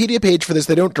the Wikipedia page for this,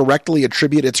 they don't directly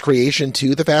attribute its creation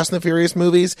to the Fast and the Furious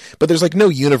movies, but there's like no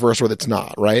universe where it's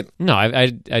not, right? No,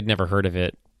 I'd never heard of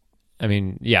it. I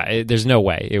mean, yeah, there's no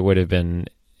way it would have been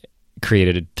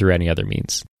created through any other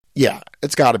means. Yeah,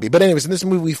 it's got to be. But anyways, in this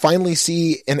movie, we finally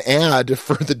see an ad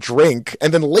for the drink,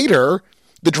 and then later,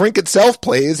 the drink itself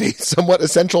plays a somewhat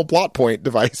essential plot point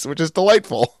device, which is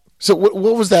delightful. So what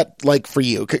was that like for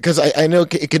you? Because I know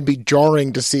it can be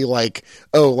jarring to see like,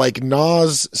 oh, like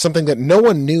NOS, something that no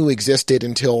one knew existed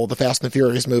until the Fast and the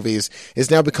Furious movies,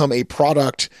 is now become a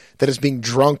product that is being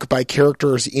drunk by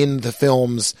characters in the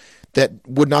films that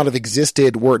would not have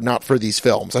existed were it not for these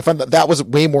films. I found that was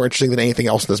way more interesting than anything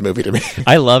else in this movie to me.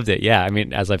 I loved it. Yeah. I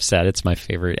mean, as I've said, it's my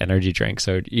favorite energy drink.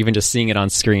 So even just seeing it on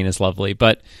screen is lovely.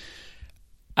 But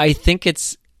I think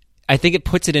it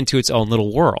puts it into its own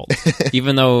little world.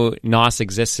 Even though NOS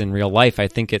exists in real life, I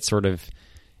think it sort of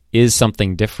is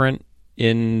something different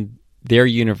in their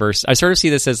universe. I sort of see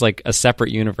this as like a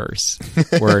separate universe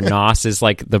where NOS is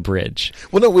like the bridge.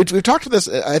 Well, no, we've talked about this,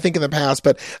 I think, in the past,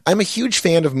 but I'm a huge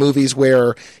fan of movies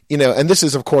where, and this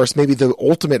is, of course, maybe the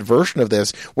ultimate version of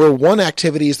this, where one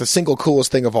activity is the single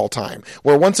coolest thing of all time.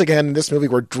 Where, once again, in this movie,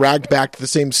 we're dragged back to the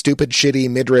same stupid, shitty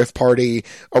midriff party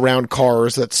around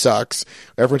cars that sucks.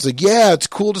 Everyone's like, yeah, it's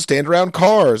cool to stand around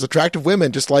cars. Attractive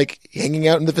women just like hanging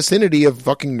out in the vicinity of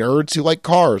fucking nerds who like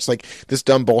cars. Like, this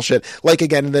dumb bullshit. Like,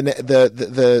 again, in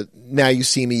the Now You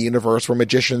See Me universe where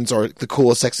magicians are the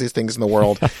coolest, sexiest things in the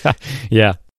world.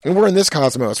 Yeah. And we're in this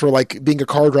cosmos where, like, being a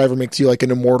car driver makes you like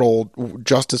an immortal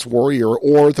justice warrior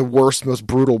or the worst, most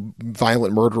brutal,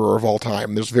 violent murderer of all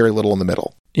time. There's very little in the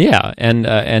middle. Yeah. And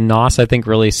NOS, I think,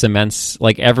 really cements,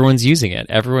 like, everyone's using it.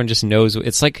 Everyone just knows.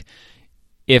 It's like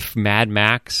if Mad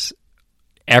Max,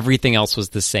 everything else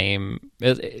was the same,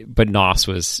 but NOS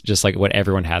was just like what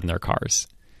everyone had in their cars.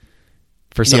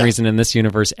 For some reason, in this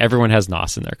universe, everyone has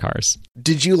NOS in their cars.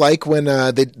 Did you like when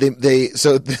they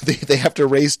have to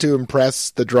race to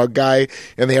impress the drug guy,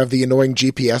 and they have the annoying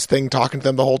GPS thing talking to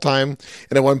them the whole time?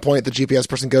 And at one point, the GPS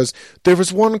person goes, "There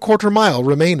was 1/4 mile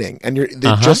remaining," and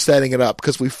they're just setting it up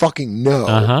because we fucking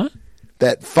know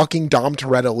that fucking Dom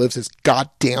Toretto lives his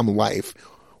goddamn life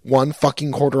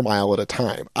 1/4 mile at a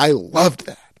time. I loved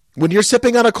that. When you're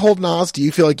sipping on a cold NOS, do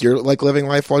you feel like you're like living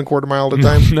life 1/4 mile at a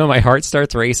time? No, my heart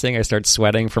starts racing. I start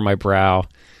sweating from my brow.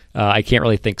 I can't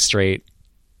really think straight.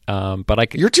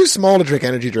 But you're too small to drink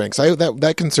energy drinks.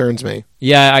 That concerns me.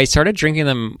 Yeah, I started drinking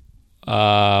them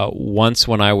once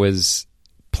when I was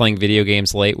playing video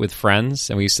games late with friends,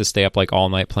 and we used to stay up like all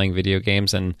night playing video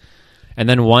games. And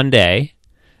then one day,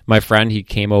 my friend, he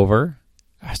came over.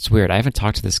 It's weird. I haven't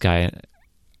talked to this guy.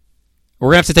 We're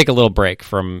going to have to take a little break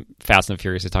from Fast and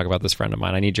Furious to talk about this friend of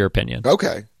mine. I need your opinion.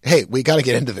 Okay. Hey, we got to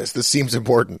get into this. This seems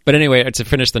important. But anyway, to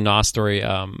finish the NOS story,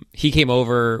 he came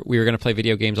over. We were going to play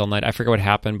video games all night. I forget what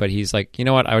happened, but he's like, you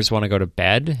know what? I just want to go to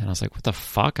bed. And I was like, what the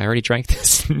fuck? I already drank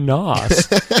this NOS.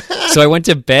 So I went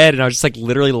to bed, and I was just like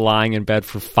literally lying in bed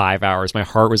for 5 hours. My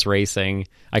heart was racing.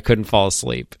 I couldn't fall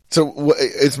asleep. So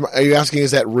are you asking,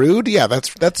 is that rude? Yeah,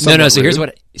 that's no. So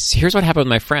rude. here's what happened with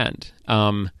my friend.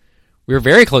 We were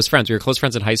very close friends. We were close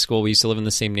friends in high school. We used to live in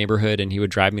the same neighborhood, and he would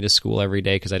drive me to school every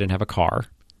day because I didn't have a car.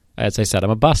 As I said,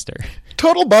 I'm a buster.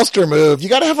 Total buster move. You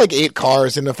got to have like 8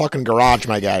 cars in the fucking garage,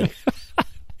 my guy.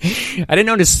 I didn't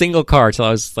own a single car until I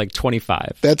was like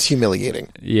 25. That's humiliating.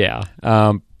 Yeah.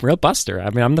 Real buster. I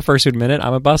mean, I'm the first to admit it.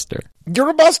 I'm a buster. You're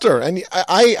a buster. And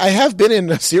I have been in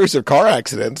a series of car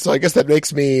accidents, so I guess that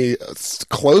makes me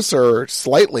closer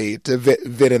slightly to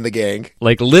Vin in the gang.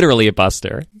 Like literally a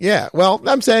buster. Yeah. Well,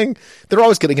 I'm saying they're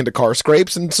always getting into car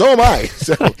scrapes, and so am I.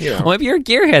 So, Well, maybe you're a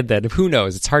gearhead then. Who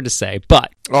knows? It's hard to say.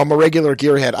 But I'm a regular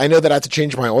gearhead. I know that I have to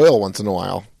change my oil once in a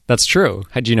while. That's true.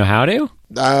 Do you know how to?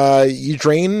 You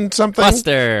drain something?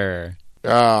 Buster.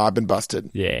 I've been busted.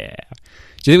 Yeah.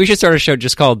 Do you think we should start a show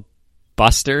just called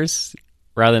Busters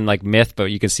rather than like Myth, but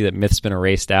you can see that Myth's been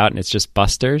erased out and it's just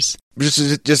Busters?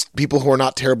 Just people who are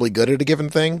not terribly good at a given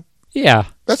thing? Yeah.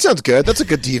 That sounds good. That's a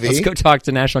good TV. Let's go talk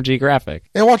to National Geographic.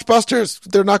 Yeah, watch Busters.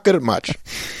 They're not good at much.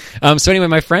 So anyway,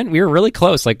 my friend, we were really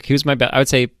close. Like he was I would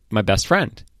say my best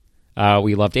friend.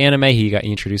 We loved anime. He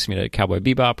introduced me to Cowboy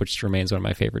Bebop, which remains one of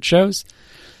my favorite shows.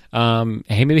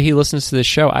 Hey, maybe he listens to this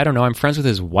show. I don't know. I'm friends with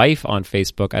his wife on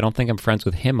Facebook. I don't think I'm friends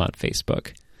with him on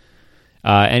Facebook.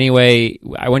 Anyway,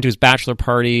 I went to his bachelor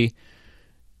party.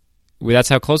 That's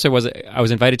how close I was. I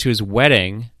was invited to his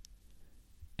wedding,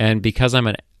 and because I'm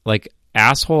an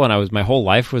asshole, and my whole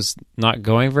life was not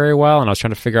going very well, and I was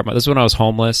trying to figure out. This is when I was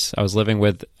homeless. I was living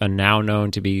with a now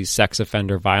known to be sex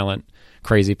offender, violent,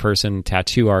 crazy person,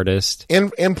 tattoo artist,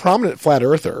 and prominent flat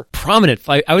earther.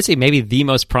 I would say maybe the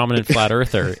most prominent flat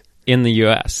earther in the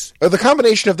U.S. The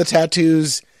combination of the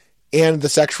tattoos and the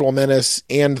sexual menace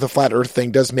and the flat earth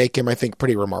thing does make him, I think,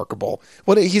 pretty remarkable.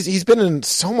 Well, he's been in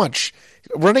so much.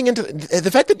 Running into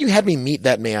the fact that you had me meet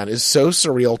that man is so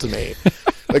surreal to me.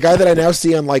 The guy that I now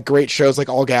see on like great shows like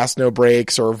All Gas No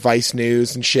Breaks or Vice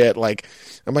News and shit. Like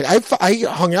I'm like I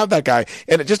hung out with that guy.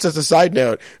 And just as a side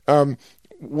note,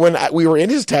 when we were in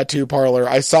his tattoo parlor,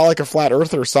 I saw like a flat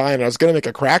earther sign and I was going to make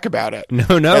a crack about it. No.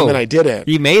 And then I didn't.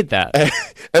 You made that.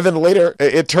 And then later,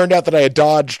 it turned out that I had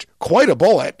dodged quite a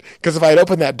bullet, because if I had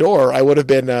opened that door, I would have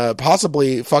been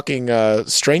possibly fucking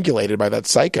strangulated by that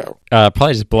psycho.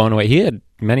 Probably just blown away. He had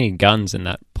many guns in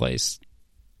that place.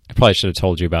 I probably should have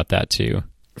told you about that too.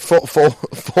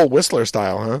 Full Whistler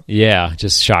style, huh? Yeah,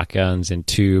 just shotguns and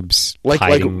tubes. Like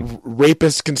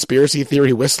rapist conspiracy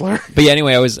theory Whistler. But yeah,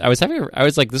 anyway, I was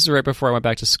like, this is right before I went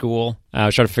back to school. I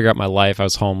was trying to figure out my life. I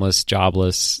was homeless,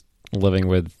 jobless, living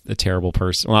with a terrible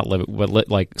person. Well, not living, but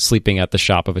like sleeping at the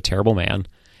shop of a terrible man.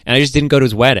 And I just didn't go to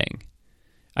his wedding.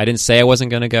 I didn't say I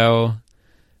wasn't going to go.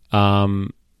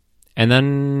 And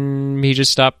then he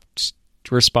just stopped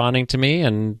responding to me,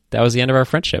 and that was the end of our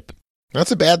friendship.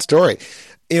 That's a bad story.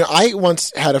 You know, I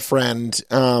once had a friend.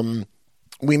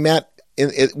 We met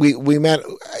we met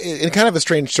in kind of a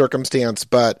strange circumstance,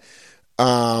 but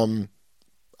I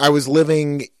was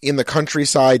living in the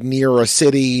countryside near a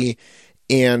city,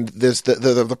 and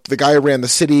the guy who ran the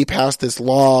city passed this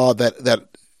law that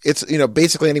it's, you know,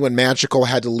 basically anyone magical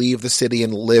had to leave the city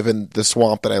and live in the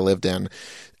swamp that I lived in.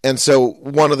 And so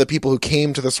one of the people who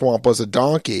came to the swamp was a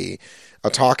donkey,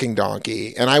 a talking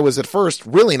donkey. And I was at first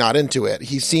really not into it.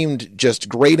 He seemed just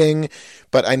grating,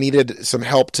 but I needed some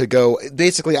help to go.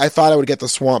 Basically, I thought I would get the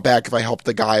swamp back if I helped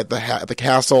the guy at the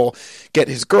castle get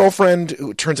his girlfriend,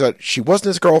 who turns out she wasn't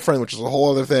his girlfriend, which is a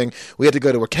whole other thing. We had to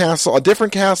go to a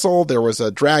different castle. There was a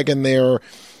dragon there.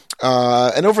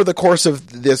 And over the course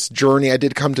of this journey, I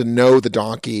did come to know the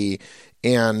donkey,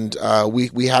 and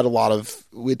we had a lot of.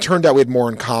 It turned out we had more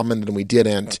in common than we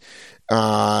didn't,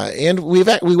 and we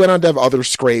went on to have other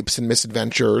scrapes and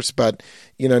misadventures. But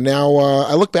you know, now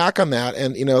I look back on that,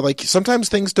 and you know, like sometimes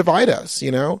things divide us.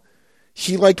 You know,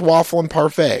 he liked waffle and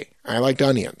parfait, I liked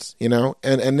onions. You know,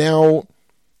 and now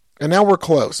we're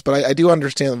close. But I do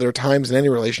understand that there are times in any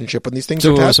relationship when these things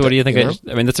are tested. So what do you think? You know?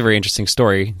 I mean, that's a very interesting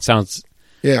story. Sounds.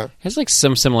 Yeah. Has like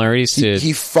some similarities to...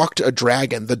 He fucked a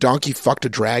dragon. The donkey fucked a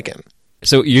dragon.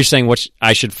 So you're saying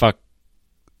I should fuck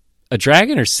a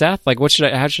dragon or Seth? Like how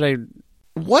should I...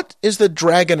 What is the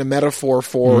dragon a metaphor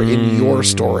for in your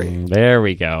story? There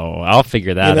we go. I'll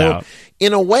figure that out.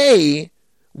 In a way,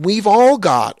 we've all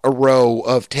got a row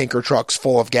of tanker trucks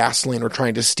full of gasoline we're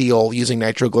trying to steal using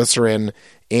nitroglycerin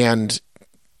and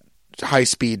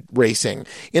high-speed racing.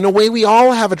 In a way, we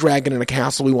all have a dragon in a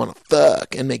castle we want to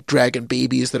fuck and make dragon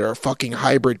babies that are fucking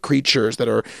hybrid creatures that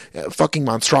are fucking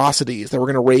monstrosities that we're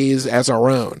going to raise as our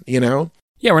own, you know?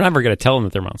 Yeah, we're never going to tell them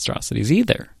that they're monstrosities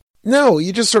either. No,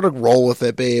 you just sort of roll with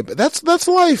it, babe. That's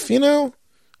life, you know?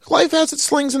 Life has its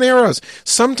slings and arrows.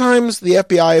 Sometimes the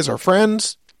FBI is our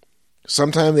friends.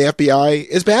 Sometimes the FBI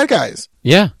is bad guys.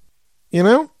 Yeah. You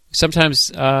know? Sometimes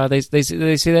they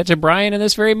say that to Brian in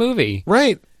this very movie.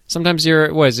 Right. Sometimes you're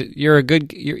a good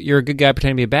guy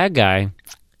pretending to be a bad guy.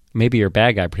 Maybe you're a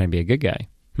bad guy pretending to be a good guy.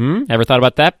 Ever thought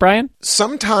about that, Brian?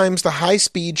 Sometimes the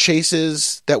high-speed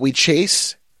chases that we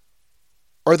chase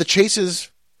are the chases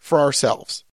for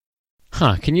ourselves.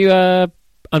 Huh. Can you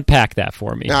unpack that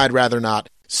for me? No, I'd rather not.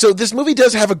 So this movie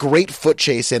does have a great foot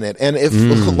chase in it. And if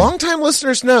longtime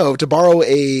listeners know, to borrow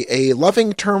a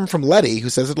loving term from Letty, who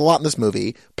says it a lot in this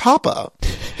movie, Papa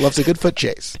loves a good foot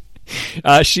chase.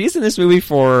 She's in this movie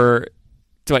for,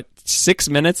 6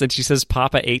 minutes, and she says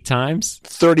Papa 8 times?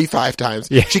 35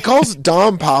 times. Yeah. She calls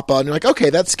Dom Papa, and you're like, okay,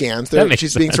 that scans.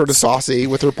 She's being sort of saucy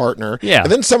with her partner. Yeah.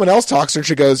 And then someone else talks to her, and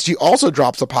she goes, she also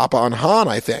drops a Papa on Han,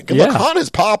 I think. And look, Han is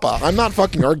Papa. I'm not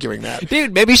fucking arguing that.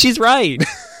 Dude, maybe she's right.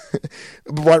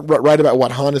 Right about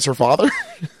what? Han is her father?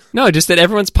 No, just that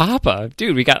everyone's Papa.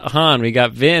 Dude, we got Han, we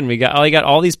got Vin, we got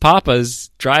all these Papas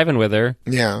driving with her.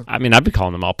 Yeah. I mean, I'd be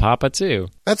calling them all Papa, too.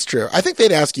 That's true. I think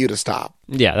they'd ask you to stop.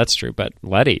 Yeah, that's true, but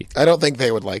Letty. I don't think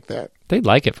they would like that. They'd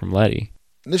like it from Letty.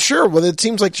 Sure, well, it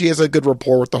seems like she has a good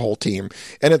rapport with the whole team,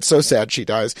 and it's so sad she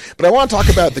dies. But I want to talk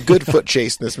about the good foot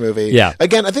chase in this movie. Yeah.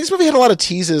 Again, I think this movie had a lot of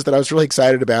teases that I was really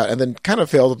excited about, and then kind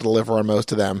of failed to deliver on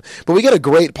most of them. But we get a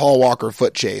great Paul Walker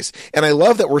foot chase, and I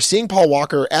love that we're seeing Paul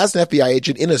Walker as an FBI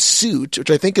agent in a suit, which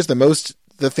I think is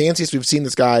the fanciest we've seen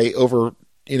this guy over,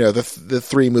 you know, the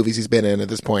 3 movies he's been in at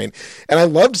this point. And I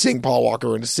loved seeing Paul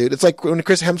Walker in a suit. It's like when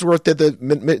Chris Hemsworth did the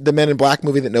Men in Black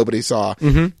movie that nobody saw.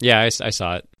 Mm-hmm. Yeah, I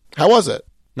saw it. How was it?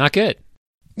 Not good.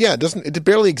 Yeah, it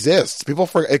barely exists.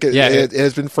 It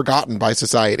has been forgotten by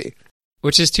society.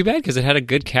 Which is too bad, because it had a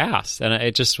good cast, and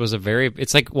it just was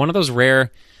it's like one of those rare,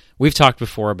 we've talked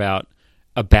before about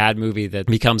a bad movie that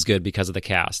becomes good because of the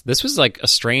cast. This was like a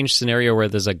strange scenario where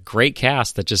there's a great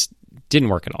cast that just didn't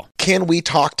work at all. Can we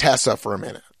talk Tessa for a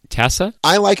minute? Tessa?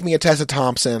 I like me a Tessa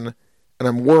Thompson. and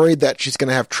I'm worried that she's going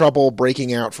to have trouble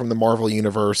breaking out from the Marvel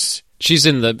universe. She's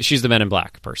the Men in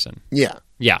Black person. Yeah.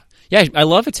 Yeah. Yeah, I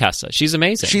love Atessa. She's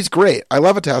amazing. She's great. I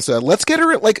love Atessa. Let's get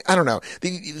her, like, I don't know.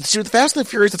 The Fast and the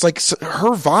Furious, it's like her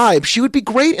vibe. She would be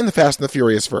great in the Fast and the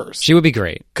Furious verse. She would be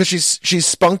great. Because she's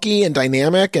spunky and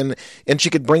dynamic, and she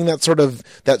could bring that sort of,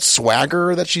 that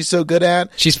swagger that she's so good at.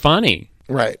 She's funny.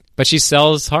 Right. But she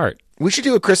sells heart. We should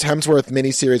do a Chris Hemsworth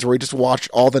miniseries where we just watch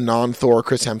all the non-Thor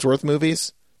Chris Hemsworth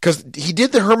movies. Because he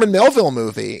did the Herman Melville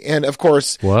movie. And, of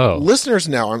course, listeners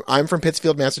know I'm from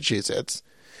Pittsfield, Massachusetts,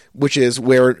 which is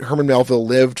where Herman Melville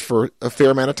lived for a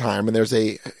fair amount of time. And there's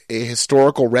a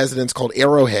historical residence called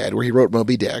Arrowhead where he wrote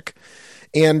Moby Dick.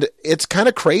 And it's kind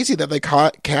of crazy that they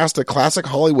cast a classic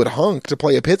Hollywood hunk to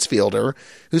play a Pittsfielder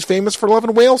who's famous for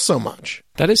loving whales so much.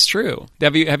 That is true.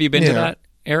 Have you been to that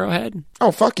Arrowhead?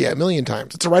 Oh, fuck yeah, a million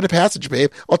times. It's a rite of passage,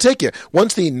 babe. I'll take you.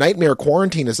 Once the nightmare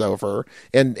quarantine is over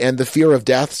and the fear of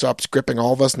death stops gripping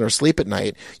all of us in our sleep at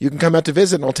night, you can come out to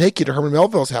visit and I'll take you to Herman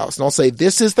Melville's house. And I'll say,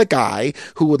 this is the guy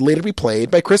who would later be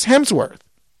played by Chris Hemsworth.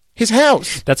 His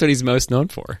house. That's what he's most known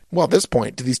for. Well, at this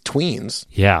point, to these tweens.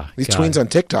 Yeah. These tweens on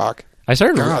TikTok. I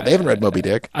started. God, they haven't read Moby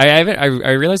Dick. I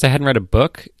realized I hadn't read a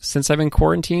book since I've been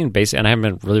quarantined, basically, and I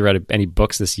haven't really read any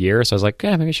books this year. So I was like,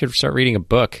 maybe I should start reading a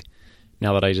book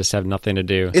now that I just have nothing to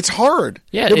do. It's hard.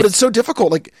 Yeah, no, but it's so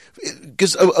difficult. Like,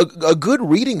 because a good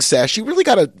reading sesh, you really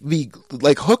got to be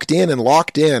like hooked in and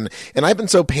locked in. And I've been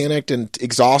so panicked and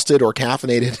exhausted or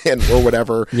caffeinated or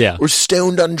whatever, or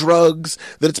stoned on drugs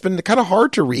that it's been kind of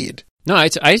hard to read. No, I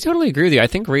totally agree with you. I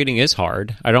think reading is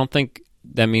hard. I don't think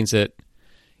that means that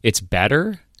it's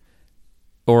better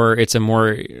or it's a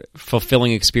more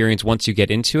fulfilling experience once you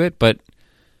get into it. But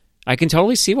I can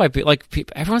totally see why,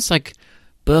 everyone's like,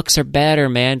 books are better,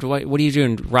 man. What are you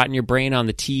doing, rotting your brain on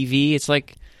the TV? It's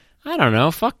like, I don't know,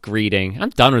 fuck reading.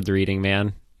 I'm done with reading,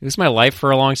 man. It was my life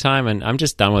for a long time, and I'm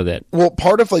just done with it. Well,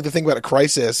 part of like the thing about a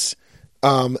crisis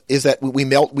is that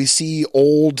we see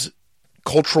old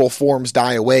cultural forms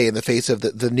die away in the face of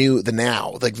the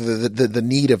now, like the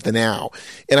need of the now.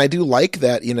 And I do like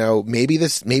that, maybe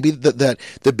that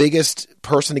the biggest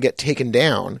person to get taken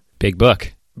down, big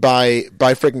book, by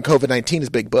freaking COVID-19 is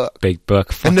Big Book. Big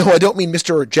Book. And no, I don't mean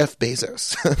Mr. Jeff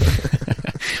Bezos.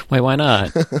 Wait, why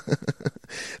not?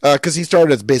 Because he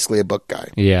started as basically a book guy.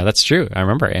 Yeah, that's true. I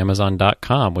remember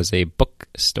Amazon.com was a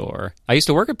bookstore. I used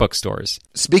to work at bookstores.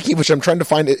 Speaking of which, I'm trying to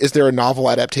find, is there a novel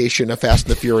adaptation of Fast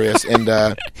and the Furious? And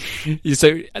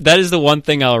so that is the one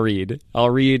thing I'll read. I'll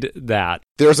read that.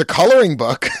 There's a coloring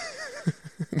book.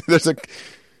 There's a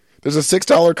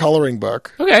 $6 coloring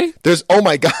book. Okay. Oh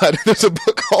my God, there's a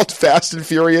book called Fast and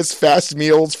Furious Fast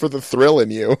Meals for the Thrill in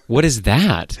You. What is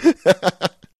that?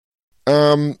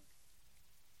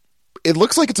 It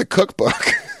looks like it's a cookbook.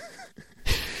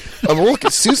 Look,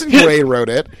 Susan Gray wrote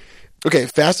it. Okay,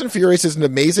 Fast and Furious is an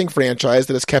amazing franchise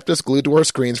that has kept us glued to our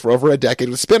screens for over a decade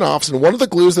with spin-offs, and one of the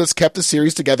glues that's kept the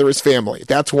series together is family.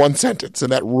 That's one sentence,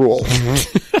 and that rules.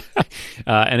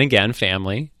 And again,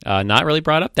 family. Not really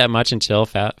brought up that much until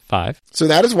 5. So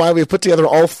that is why we've put together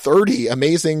all 30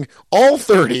 amazing, all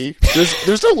 30.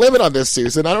 There's no limit on this,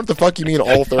 Susan. I don't know what the fuck you mean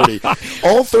all 30.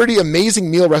 All 30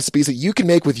 amazing meal recipes that you can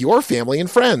make with your family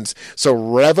and friends. So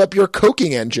rev up your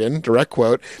coking engine, direct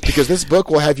quote, because this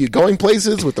book will have you going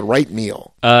places with the right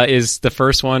meal. Is the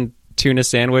first one tuna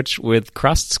sandwich with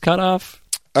crusts cut off?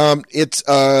 It's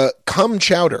cum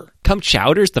chowder. Cum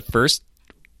chowder's the first?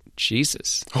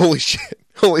 Jesus. Holy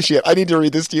shit. I need to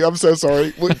read this to you. I'm so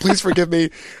sorry. Please forgive me.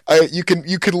 You can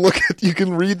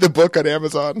read the book on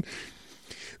Amazon.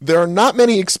 There are not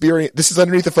many this is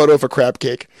underneath the photo of a crab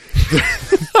cake.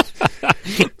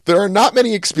 There are not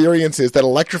many experiences that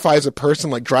electrifies a person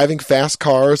like driving fast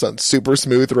cars on super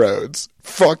smooth roads.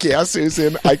 Fuck yeah,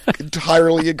 Susan. I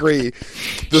entirely agree.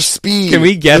 The speed. Can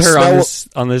we get her on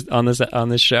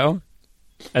this show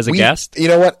as a guest? You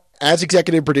know what? As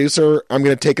executive producer, I'm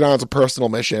going to take it on as a personal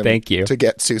mission. Thank you. To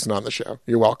get Susan on the show.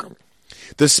 You're welcome.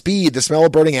 The speed, the smell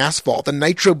of burning asphalt, the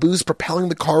nitro boost propelling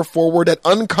the car forward at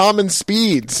uncommon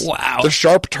speeds. Wow. The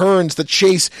sharp turns, the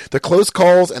chase, the close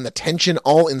calls, and the tension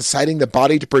all inciting the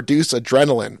body to produce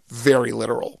adrenaline. Very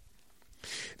literal.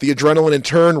 The adrenaline in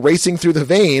turn racing through the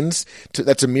veins,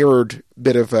 that's a mirrored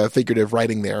bit of figurative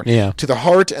writing there, to the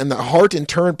heart, and the heart in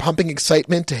turn pumping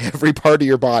excitement to every part of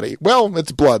your body. Well,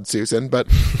 it's blood, Susan, but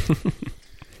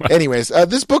anyways,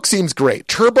 this book seems great.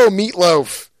 Turbo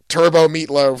Meatloaf.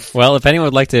 Well, if anyone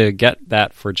would like to get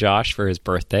that for Josh for his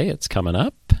birthday, it's coming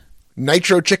up.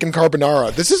 Nitro Chicken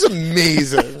Carbonara. This is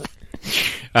amazing.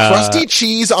 Crusty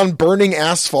cheese on burning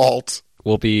asphalt.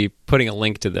 We'll be putting a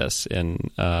link to this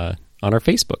on our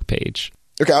Facebook page.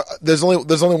 Okay, there's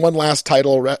only one last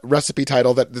title, recipe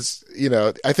title that this,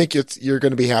 I think you're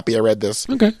going to be happy I read this.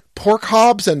 Okay. Pork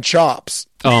hobs and chops.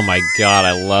 Oh my God,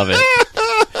 I love it.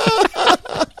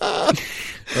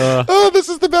 This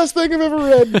is the best thing I've ever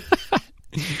read.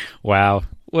 Wow.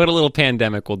 What a little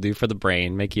pandemic will do for the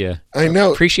brain. Make you I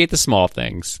know. appreciate the small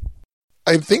things.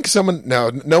 I think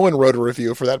no one wrote a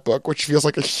review for that book, which feels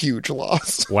like a huge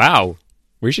loss. Wow.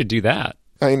 We should do that.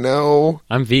 I know.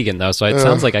 I'm vegan, though, so it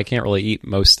sounds like I can't really eat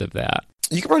most of that.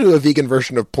 You could probably do a vegan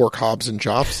version of Pork Hobs and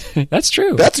Chops. That's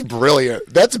true. That's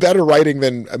brilliant. That's better writing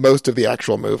than most of the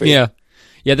actual movie. Yeah.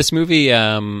 Yeah, this movie,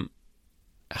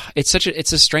 it's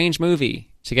a strange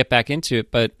movie to get back into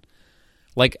it, but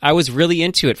like I was really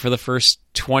into it for the first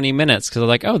 20 minutes because I was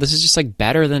like, oh, this is just like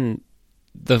better than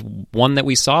the one that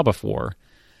we saw before.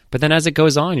 But then as it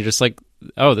goes on, you're just like,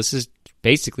 oh, this is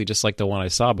basically just like the one I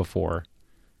saw before.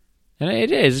 And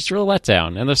it is. It's a real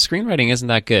letdown. And the screenwriting isn't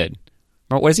that good.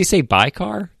 What does he say? Bye,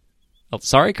 car? Oh,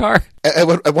 sorry, car?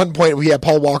 At one point, we had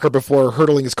Paul Walker, before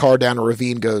hurtling his car down a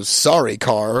ravine, goes, sorry,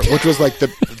 car, which was like the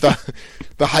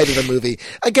height of the movie.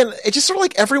 Again, it's just sort of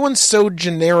like everyone's so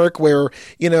generic where,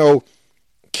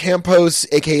 Campos,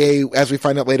 a.k.a., as we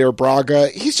find out later, Braga,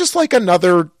 he's just like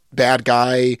another bad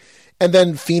guy. And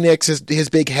then Phoenix is his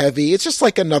big heavy. It's just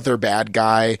like another bad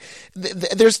guy.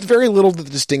 There's very little that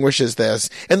distinguishes this.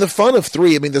 And the fun of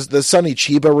 3, I mean, the Sonny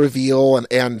Chiba reveal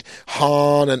and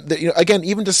Han, and again,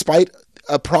 even despite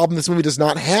a problem this movie does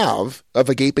not have of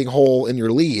a gaping hole in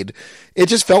your lead, it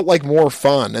just felt like more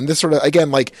fun. And this sort of,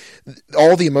 again, like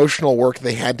all the emotional work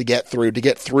they had to get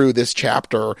through this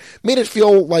chapter made it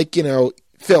feel like,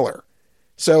 filler.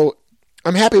 So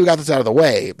I'm happy we got this out of the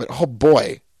way, but oh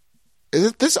boy.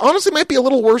 This honestly might be a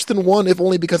little worse than 1, if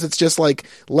only because it's just like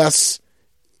less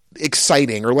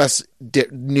exciting or less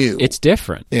new. It's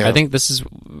different. Yeah. I think this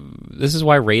is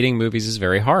why rating movies is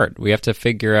very hard. We have to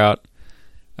figure out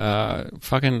we're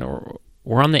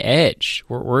on the edge.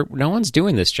 We're no one's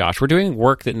doing this, Josh. We're doing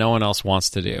work that no one else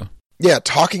wants to do. Yeah,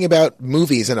 talking about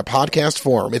movies in a podcast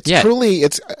form. It's truly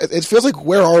it feels like,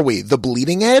 where are we? The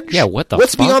bleeding edge? Yeah, what's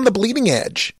fuck? Beyond the bleeding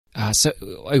edge? So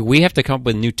we have to come up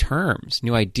with new terms,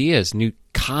 new ideas, new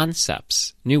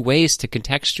concepts, new ways to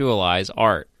contextualize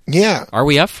art. Yeah. Are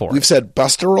we up for it? We've said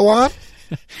Buster a lot.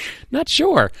 Not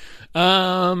sure.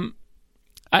 I'm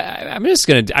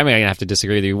gonna have to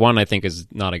disagree with you. 1, I think, is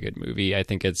not a good movie. I've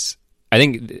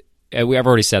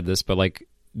already said this, but like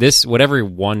this, whatever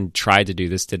 1 tried to do,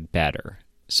 this did better.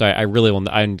 So I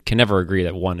can never agree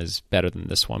that 1 is better than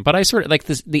this one. But I sort of like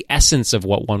this, the essence of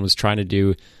what 1 was trying to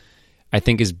do, I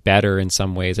think, is better in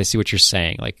some ways. I see what you're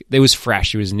saying. Like, it was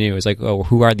fresh, it was new. It's like, oh,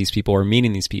 who are these people? We're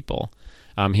meeting these people.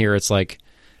 Here it's like,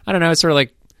 I don't know, it's sort of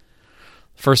like,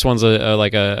 first one's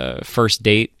like a first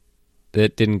date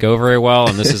that didn't go very well,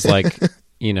 and this is like,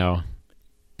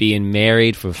 being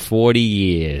married for 40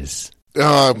 years.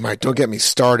 Oh, don't get me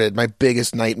started. My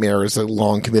biggest nightmare is a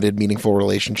long, committed, meaningful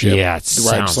relationship. Yeah, it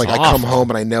sounds like awful. I come home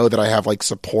and I know that I have like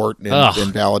support and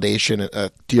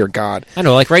validation. Dear God, I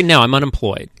know. Like right now, I'm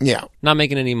unemployed. Yeah, not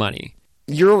making any money.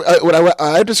 You're what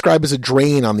I describe as a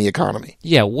drain on the economy.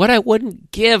 Yeah, what I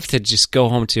wouldn't give to just go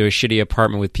home to a shitty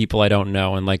apartment with people I don't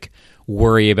know and like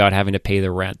worry about having to pay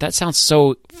the rent. That sounds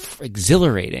so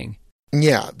exhilarating.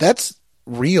 Yeah, that's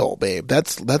real, babe.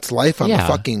 That's life on the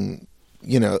fucking.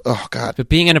 Oh God. But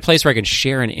being in a place where I can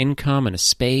share an income and a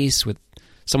space with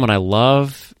someone I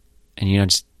love,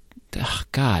 and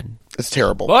God, it's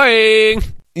terrible. Boing.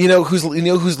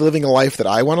 Who's living a life that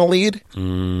I want to lead?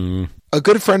 A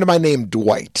good friend of mine named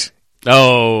Dwight.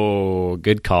 Oh,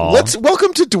 good call.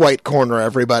 Welcome to Dwight Corner,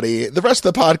 everybody. The rest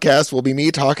of the podcast will be me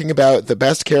talking about the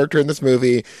best character in this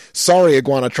movie. Sorry,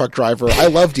 iguana truck driver, I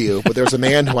loved you, but there's a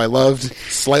man who I loved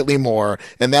slightly more,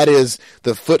 and that is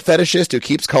the foot fetishist who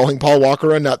keeps calling Paul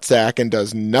Walker a nutsack and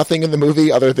does nothing in the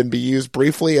movie other than be used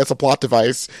briefly as a plot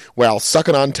device while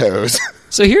sucking on toes.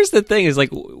 So here's the thing: is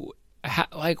like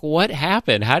what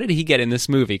happened? How did he get in this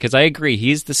movie? Because I agree,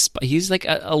 he's like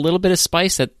a little bit of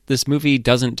spice that this movie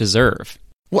doesn't deserve.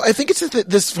 Well, I think it's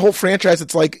this whole franchise.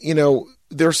 It's like,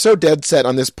 they're so dead set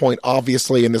on this point,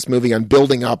 obviously, in this movie, on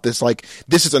building up this, like,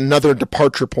 this is another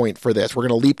departure point for this. We're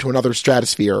going to leap to another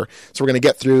stratosphere. So we're going to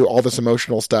get through all this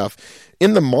emotional stuff.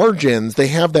 In the margins, they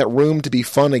have that room to be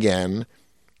fun again.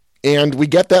 And we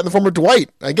get that in the form of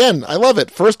Dwight. Again, I love it.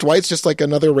 First, Dwight's just like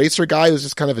another racer guy who's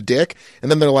just kind of a dick.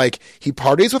 And then they're like, he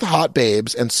parties with hot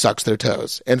babes and sucks their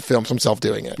toes and films himself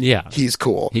doing it. Yeah. He's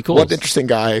cool. He's cool. What an interesting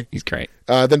guy. He's great.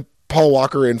 Then Paul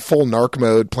Walker in full narc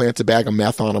mode plants a bag of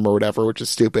meth on him or whatever, which is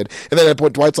stupid. And then at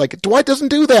point, Dwight's like, Dwight doesn't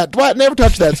do that. Dwight never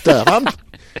touched that stuff.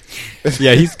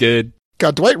 Yeah, he's good.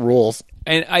 God, Dwight rules.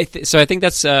 And so I think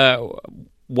that's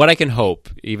what I can hope,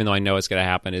 even though I know it's going to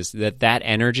happen, is that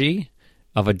energy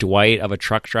of a Dwight, of a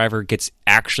truck driver, gets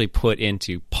actually put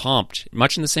into, pumped,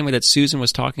 much in the same way that Susan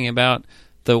was talking about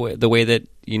the way that,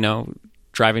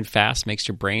 driving fast makes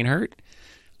your brain hurt.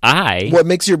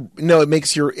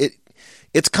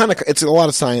 It's a lot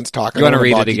of science talk. You want to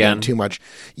read it again? Too much.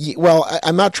 Well,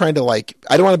 I'm not trying to I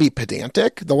don't want to be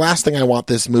pedantic. The last thing I want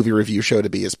this movie review show to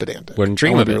be is pedantic. Wouldn't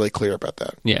dream I want of to be it. really clear about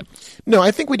that. Yeah. No,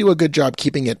 I think we do a good job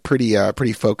keeping it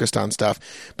pretty focused on stuff.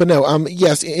 But no,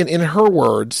 yes, in her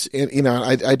words,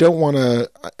 I don't want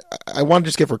to. I want to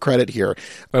just give her credit here.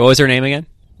 Wait, what was her name again?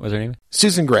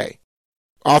 Susan Gray,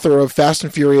 author of Fast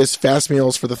and Furious, Fast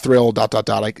Meals for the Thrill. ...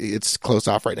 It's closed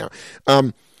off right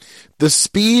now. The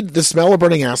speed, the smell of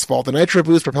burning asphalt, the nitro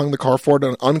boost propelling the car forward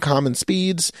on uncommon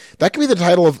speeds. That could be the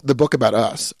title of the book about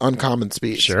us, Uncommon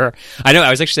Speeds. Sure. I know.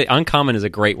 I was actually uncommon is a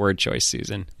great word choice,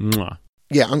 Susan. Mwah.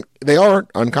 Yeah, they are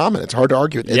uncommon. It's hard to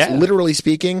argue. It's literally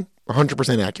speaking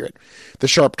 100% accurate. The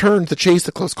sharp turns, the chase,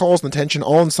 the close calls, and the tension,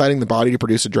 all inciting the body to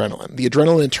produce adrenaline. The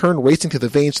adrenaline in turn racing through the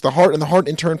veins to the heart, and the heart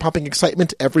in turn pumping excitement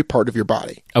to every part of your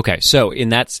body. Okay, so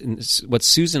what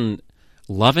Susan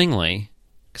lovingly,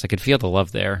 because I could feel the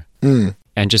love there,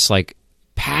 and just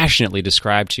passionately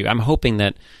described to you, I'm hoping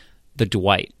that the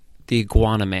Dwight, the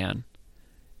Iguana Man,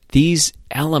 these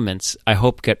elements I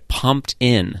hope get pumped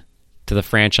in to the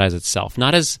franchise itself,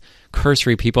 not as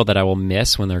cursory people that I will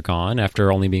miss when they're gone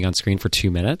after only being on screen for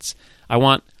 2 minutes. I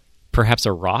want perhaps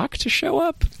a Rock to show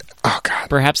up. Oh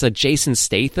God! Perhaps a Jason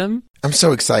Statham. I'm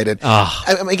so excited. Oh.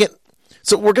 Again,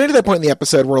 so we're getting to that point in the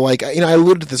episode where, I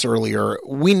alluded to this earlier.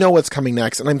 We know what's coming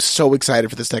next, and I'm so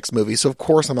excited for this next movie. So, of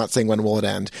course, I'm not saying when will it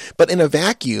end. But in a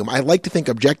vacuum, I like to think,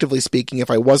 objectively speaking, if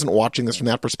I wasn't watching this from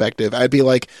that perspective, I'd be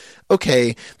like,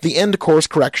 okay, the end course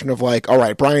correction of all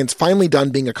right, Brian's finally done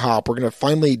being a cop. We're going to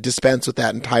finally dispense with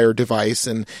that entire device.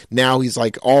 And now he's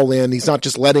all in. He's not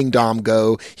just letting Dom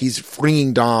go. He's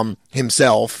freeing Dom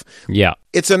himself. Yeah.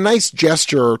 It's a nice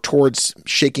gesture towards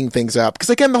shaking things up. Because,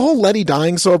 again, the whole Letty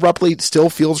dying so abruptly still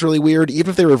feels really weird, even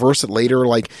if they reverse it later.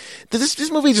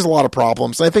 This movie has just a lot of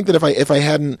problems. And I think that if I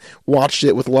hadn't watched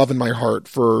it with love in my heart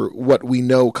for what we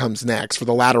know comes next, for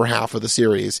the latter half of the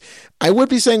series, I would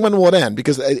be saying when will it end?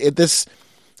 Because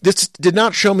this did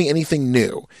not show me anything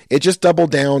new. It just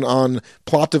doubled down on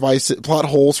plot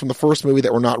holes from the first movie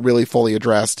that were not really fully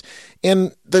addressed.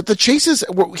 And the chases,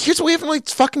 here's what we haven't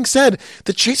fucking said.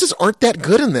 The chases aren't that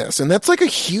good in this, and that's a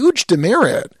huge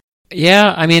demerit.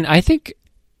 Yeah, I mean, I think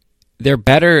they're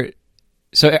better.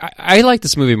 So I like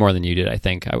this movie more than you did, I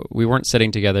think. We weren't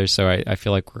sitting together, so I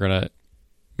feel like we're going to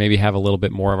maybe have a little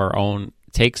bit more of our own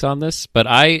takes on this. But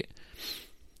I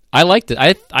liked it.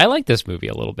 I like this movie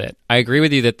a little bit. I agree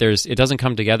with you that it doesn't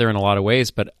come together in a lot of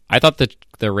ways, but I thought that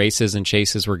the races and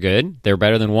chases were good. They're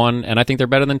better than 1, and I think they're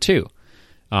better than 2.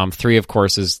 3, of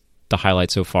course, is the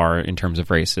highlight so far in terms of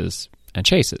races and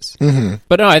chases. Mm-hmm.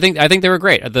 But no, I think they were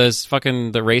great.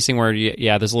 The racing where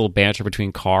there's a little banter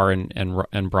between Carr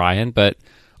and Brian, but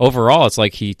overall it's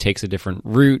like he takes a different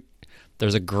route.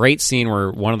 There's a great scene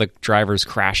where one of the drivers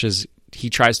crashes. He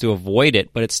tries to avoid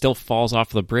it, but it still falls off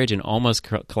the bridge and almost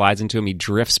collides into him. He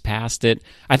drifts past it.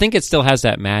 I think it still has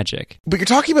that magic. But you're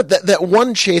talking about that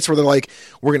one chase where they're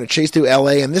we're going to chase through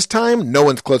LA, and this time, no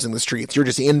one's closing the streets. You're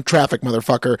just in traffic,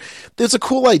 motherfucker. It's a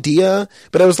cool idea,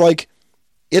 but I was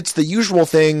it's the usual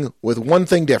thing with one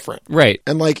thing different. Right.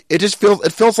 And it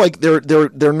feels like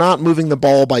they're not moving the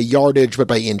ball by yardage, but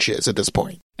by inches at this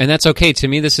point. And that's okay. To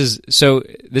me, this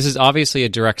is obviously a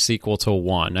direct sequel to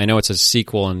 1. I know it's a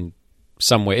sequel in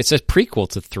some way. It's a prequel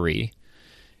to 3.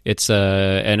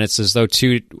 And it's as though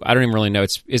 2, I don't even really know.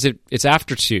 It's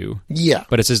after 2. Yeah.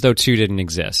 But it's as though 2 didn't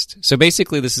exist. So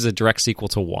basically this is a direct sequel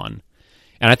to 1.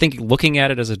 And I think looking at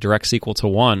it as a direct sequel to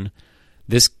 1,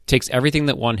 this takes everything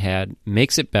that 1 had,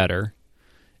 makes it better.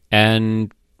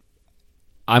 And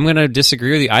I'm going to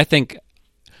disagree with you. I think,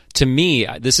 to me,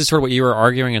 this is sort of what you were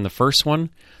arguing in the first one.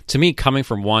 To me, coming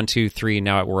from 1, 2, 3,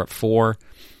 now we're at 4,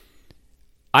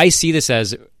 I see this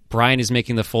as Brian is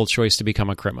making the full choice to become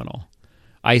a criminal.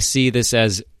 I see this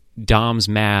as Dom's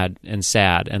mad and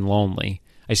sad and lonely.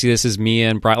 I see this as Mia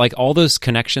and Brian. All those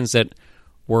connections that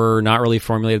were not really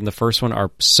formulated in the first one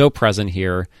are so present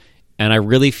here. And I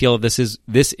really feel this is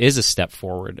a step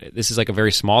forward. This is a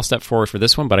very small step forward for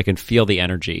this one, but I can feel the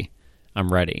energy.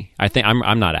 I'm ready. I think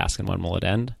I'm not asking when will it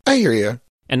end. I hear you.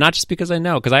 And not just because I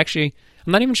know, because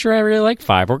I'm not even sure I really like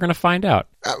 5. We're going to find out.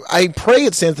 I pray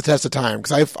it stands the test of time,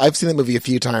 because I've seen that movie a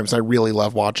few times. And I really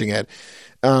love watching it.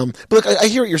 But look, I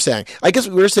hear what you're saying. I guess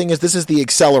what we're saying is this is the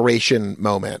acceleration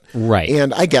moment. Right.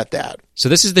 And I get that. So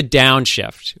this is the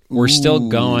downshift. We're still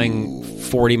going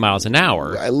 40 miles an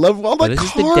hour. I love all the This car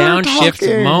is the downshift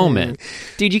talking. moment.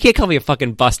 Dude, you can't call me a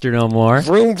fucking buster no more.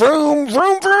 Vroom, vroom,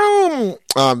 vroom, vroom.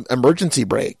 Emergency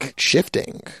brake,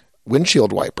 shifting,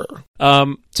 windshield wiper.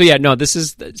 So yeah, no, this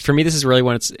is, for me, this is really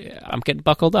when I'm getting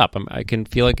buckled up. I can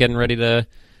feel it getting ready to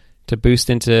boost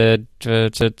into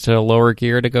to lower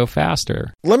gear to go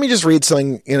faster. Let me just read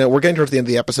something. We're getting towards the end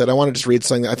of the episode. I want to just read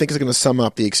something that I think is going to sum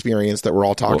up the experience that we're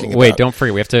all talking about. Wait, don't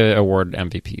forget, we have to award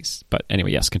MVPs. But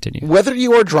anyway, yes, continue. Whether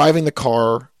you are driving the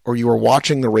car or you are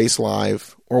watching the race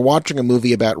live or watching a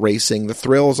movie about racing, the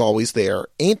thrill is always there.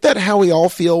 Ain't that how we all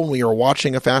feel when we are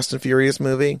watching a Fast and Furious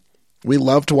movie? We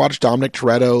love to watch Dominic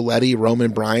Toretto, Letty,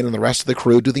 Roman, Brian, and the rest of the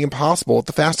crew do the impossible with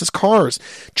the fastest cars,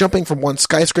 jumping from one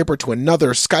skyscraper to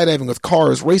another, skydiving with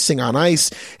cars, racing on ice,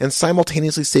 and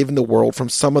simultaneously saving the world from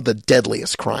some of the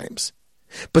deadliest crimes.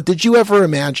 But did you ever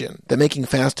imagine that making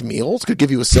fast meals could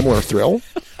give you a similar thrill?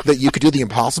 That you could do the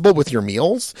impossible with your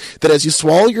meals? That as you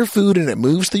swallow your food and it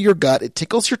moves through your gut, it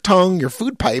tickles your tongue, your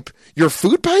food pipe,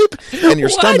 and your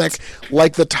stomach,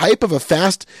 like the types of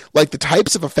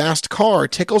a fast car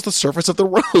tickles the surface of the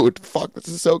road. Fuck, this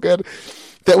is so good.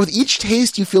 That with each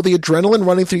taste you feel the adrenaline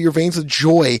running through your veins with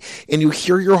joy, and you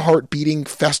hear your heart beating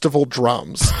festival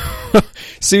drums.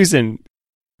 Susan,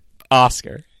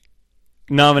 Oscar.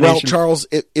 Nomination. Well, Charles,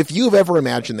 if you've ever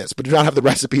imagined this, but do not have the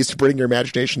recipes to bring your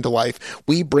imagination to life,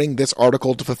 we bring this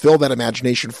article to fulfill that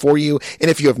imagination for you.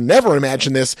 And if you have never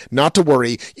imagined this, not to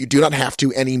worry, you do not have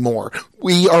to anymore.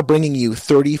 We are bringing you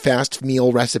 30 fast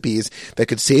meal recipes that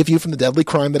could save you from the deadly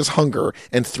crime that is hunger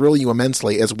and thrill you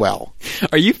immensely as well.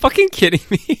 Are you fucking kidding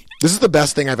me? This is the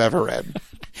best thing I've ever read.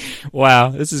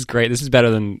 Wow, this is great. This is better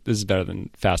than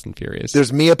Fast and Furious.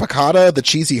 There's Mia Piccata, the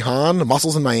Cheesy Han,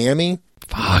 Muscles in Miami.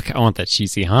 Fuck, I want that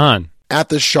cheesy Han. At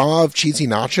the Shaw of Cheesy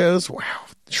Nachos. Wow.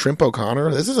 Shrimp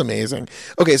O'Connor. This is amazing.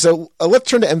 Okay, so let's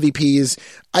turn to MVPs.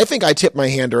 I think I tipped my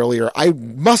hand earlier. I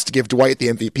must give Dwight the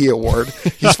MVP award.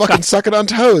 He's fucking sucking on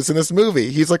toes in this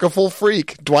movie. He's like a full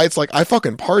freak. Dwight's like, I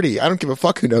fucking party. I don't give a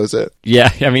fuck who knows it.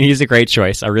 Yeah, I mean, he's a great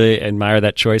choice. I really admire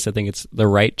that choice. I think it's the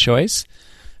right choice.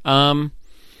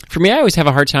 For me, I always have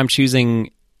a hard time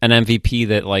choosing an MVP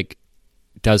that like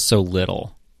does so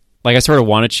little. Like, I sort of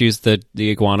want to choose the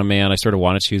Iguana Man. I sort of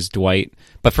want to choose Dwight.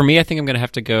 But for me, I think I'm going to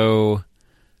have to go...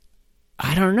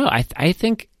 I don't know. I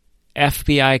think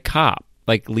FBI cop,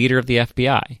 like leader of the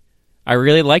FBI. I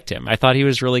really liked him. I thought he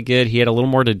was really good. He had a little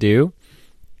more to do.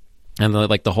 And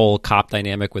the whole cop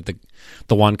dynamic with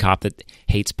the one cop that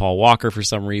hates Paul Walker for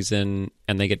some reason.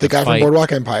 And they get to fight. The guy from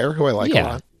Boardwalk Empire, who I like a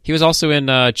lot. He was also in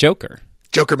Joker.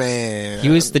 Joker Man. He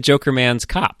was the Joker Man's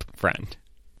cop friend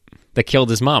that killed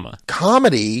his mama.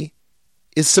 Comedy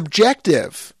is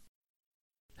subjective.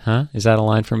 Huh? Is that a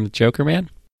line from Joker Man?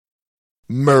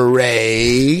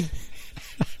 Murray.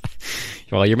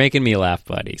 Well, you're making me laugh,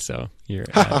 buddy. So you're.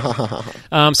 So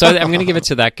I'm going to give it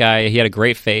to that guy. He had a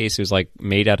great face. He was like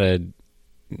made out of,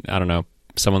 I don't know,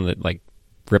 someone that like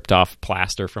ripped off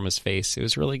plaster from his face. It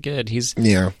was really good.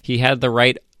 He had the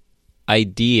right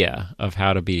idea of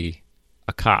how to be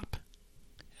a cop.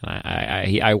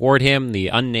 And I award him the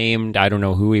unnamed. I don't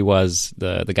know who he was.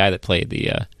 The guy that played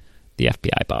the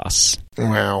FBI boss.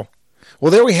 Wow. Well,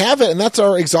 there we have it, and that's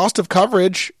our exhaustive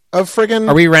coverage of friggin'...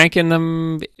 Are we ranking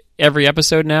them every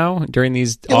episode now during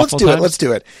these awful times? Let's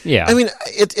do it. Yeah. I mean,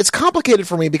 it's complicated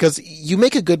for me because you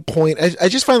make a good point. I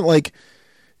just find, like,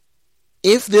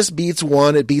 if this beats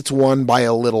one, it beats one by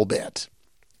a little bit.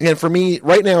 And for me,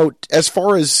 right now, as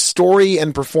far as story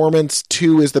and performance,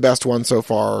 2 is the best one so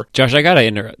far. Josh, I gotta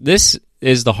interrupt. This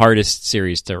is the hardest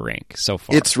series to rank so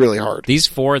far. It's really hard. These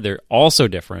 4, they're all so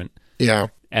different. Yeah.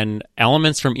 And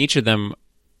elements from each of them,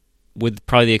 with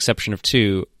probably the exception of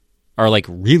 2, are like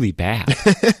really bad.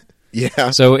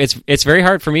 Yeah. So it's very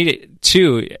hard for me to...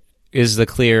 2 is the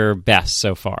clear best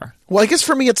so far. Well, I guess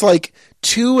for me it's like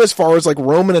 2 as far as like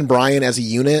Roman and Brian as a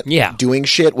unit doing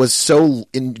shit was so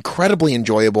incredibly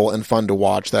enjoyable and fun to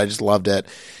watch that I just loved it.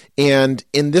 And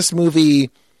in this movie...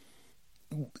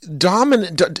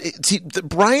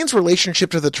 Brian's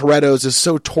relationship to the Torettos is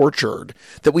so tortured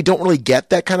that we don't really get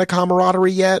that kind of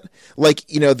camaraderie yet.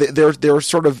 Like, you know, they're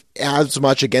sort of as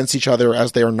much against each other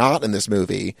as they are not in this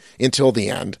movie until the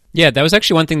end. Yeah, that was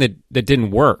actually one thing that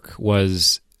didn't work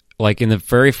was like in the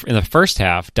first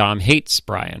half, Dom hates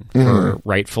Brian for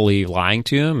rightfully lying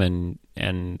to him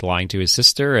and lying to his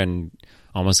sister and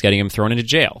almost getting him thrown into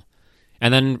jail.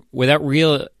 And then without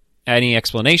any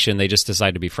explanation, they just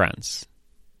decide to be friends.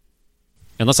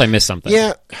 Unless I missed something.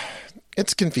 Yeah,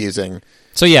 it's confusing.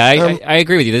 So yeah, I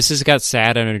agree with you. This has got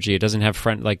sad energy. It doesn't have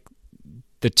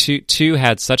the two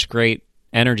had such great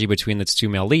energy between its 2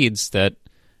 male leads that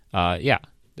yeah,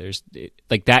 there's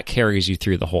like that carries you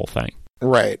through the whole thing.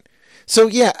 Right. So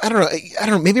yeah, I don't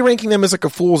know. Maybe ranking them as like a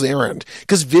fool's errand,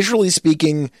 because visually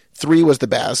speaking, 3 was the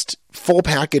best. Full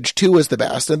package 2 is the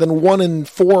best, and then 1 and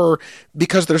 4,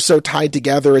 because they're so tied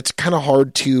together, it's kind of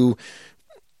hard to.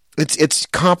 It's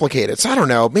complicated. So I don't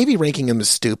know. Maybe ranking them is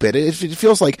stupid. It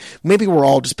feels like maybe we're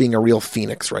all just being a real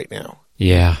phoenix right now.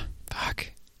 Yeah. Fuck.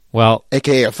 Well,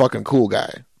 AKA a fucking cool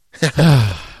guy.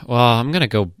 well, I'm gonna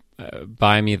go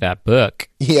buy me that book.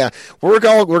 Yeah, we're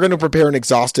going to prepare an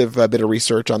exhaustive bit of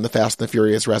research on the Fast and the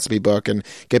Furious recipe book and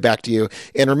get back to you.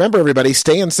 And remember, everybody,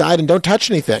 stay inside and don't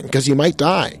touch anything, because you might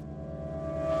die.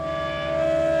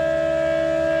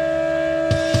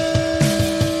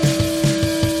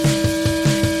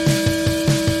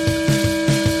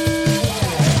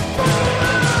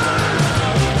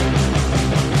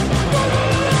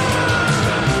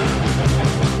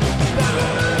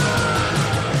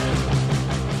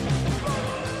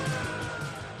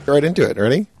 Right into it.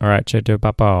 Ready? All right, Cheto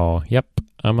Papo. Yep,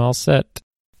 I'm all set.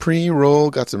 Pre-roll.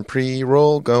 Got some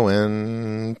pre-roll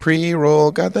going.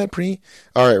 Pre-roll. Got that pre.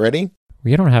 All right, ready?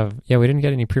 We didn't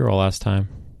get any pre-roll last time.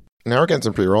 Now we're getting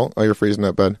some pre-roll. Oh, you're freezing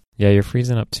up, bud. Yeah, you're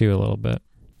freezing up too a little bit.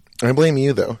 I blame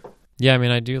you, though. Yeah, I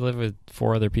mean, I do live with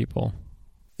 4 other people.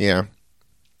 Yeah.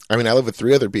 I mean, I live with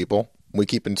 3 other people. We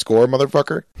keeping score,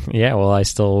 motherfucker? Yeah, well, I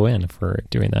still win for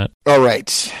doing that. All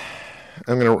right.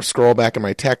 I'm going to scroll back in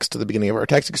my text to the beginning of our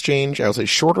text exchange. I will say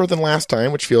shorter than last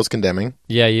time, which feels condemning.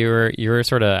 Yeah, you were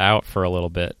sort of out for a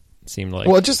little bit, it seemed like.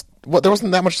 Well, there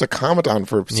wasn't that much to comment on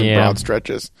for some broad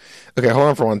stretches. Okay, hold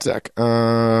on for 1 sec.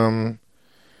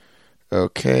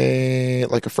 Okay,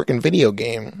 like a freaking video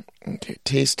game. Okay,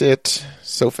 taste it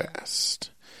so fast.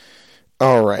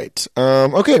 All right.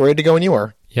 Okay, ready to go when you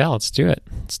are. Yeah, let's do it.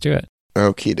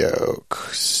 Okie doke.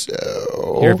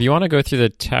 So here, if you want to go through the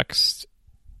text.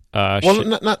 Well,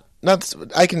 not.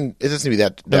 I can. It doesn't need to be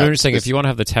that. No, I'm just saying, if you want to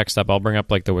have the text up, I'll bring up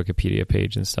like the Wikipedia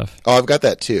page and stuff. Oh, I've got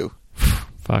that too.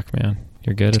 Fuck, man,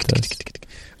 you're good at this.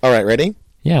 All right, ready?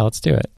 Yeah, let's do it.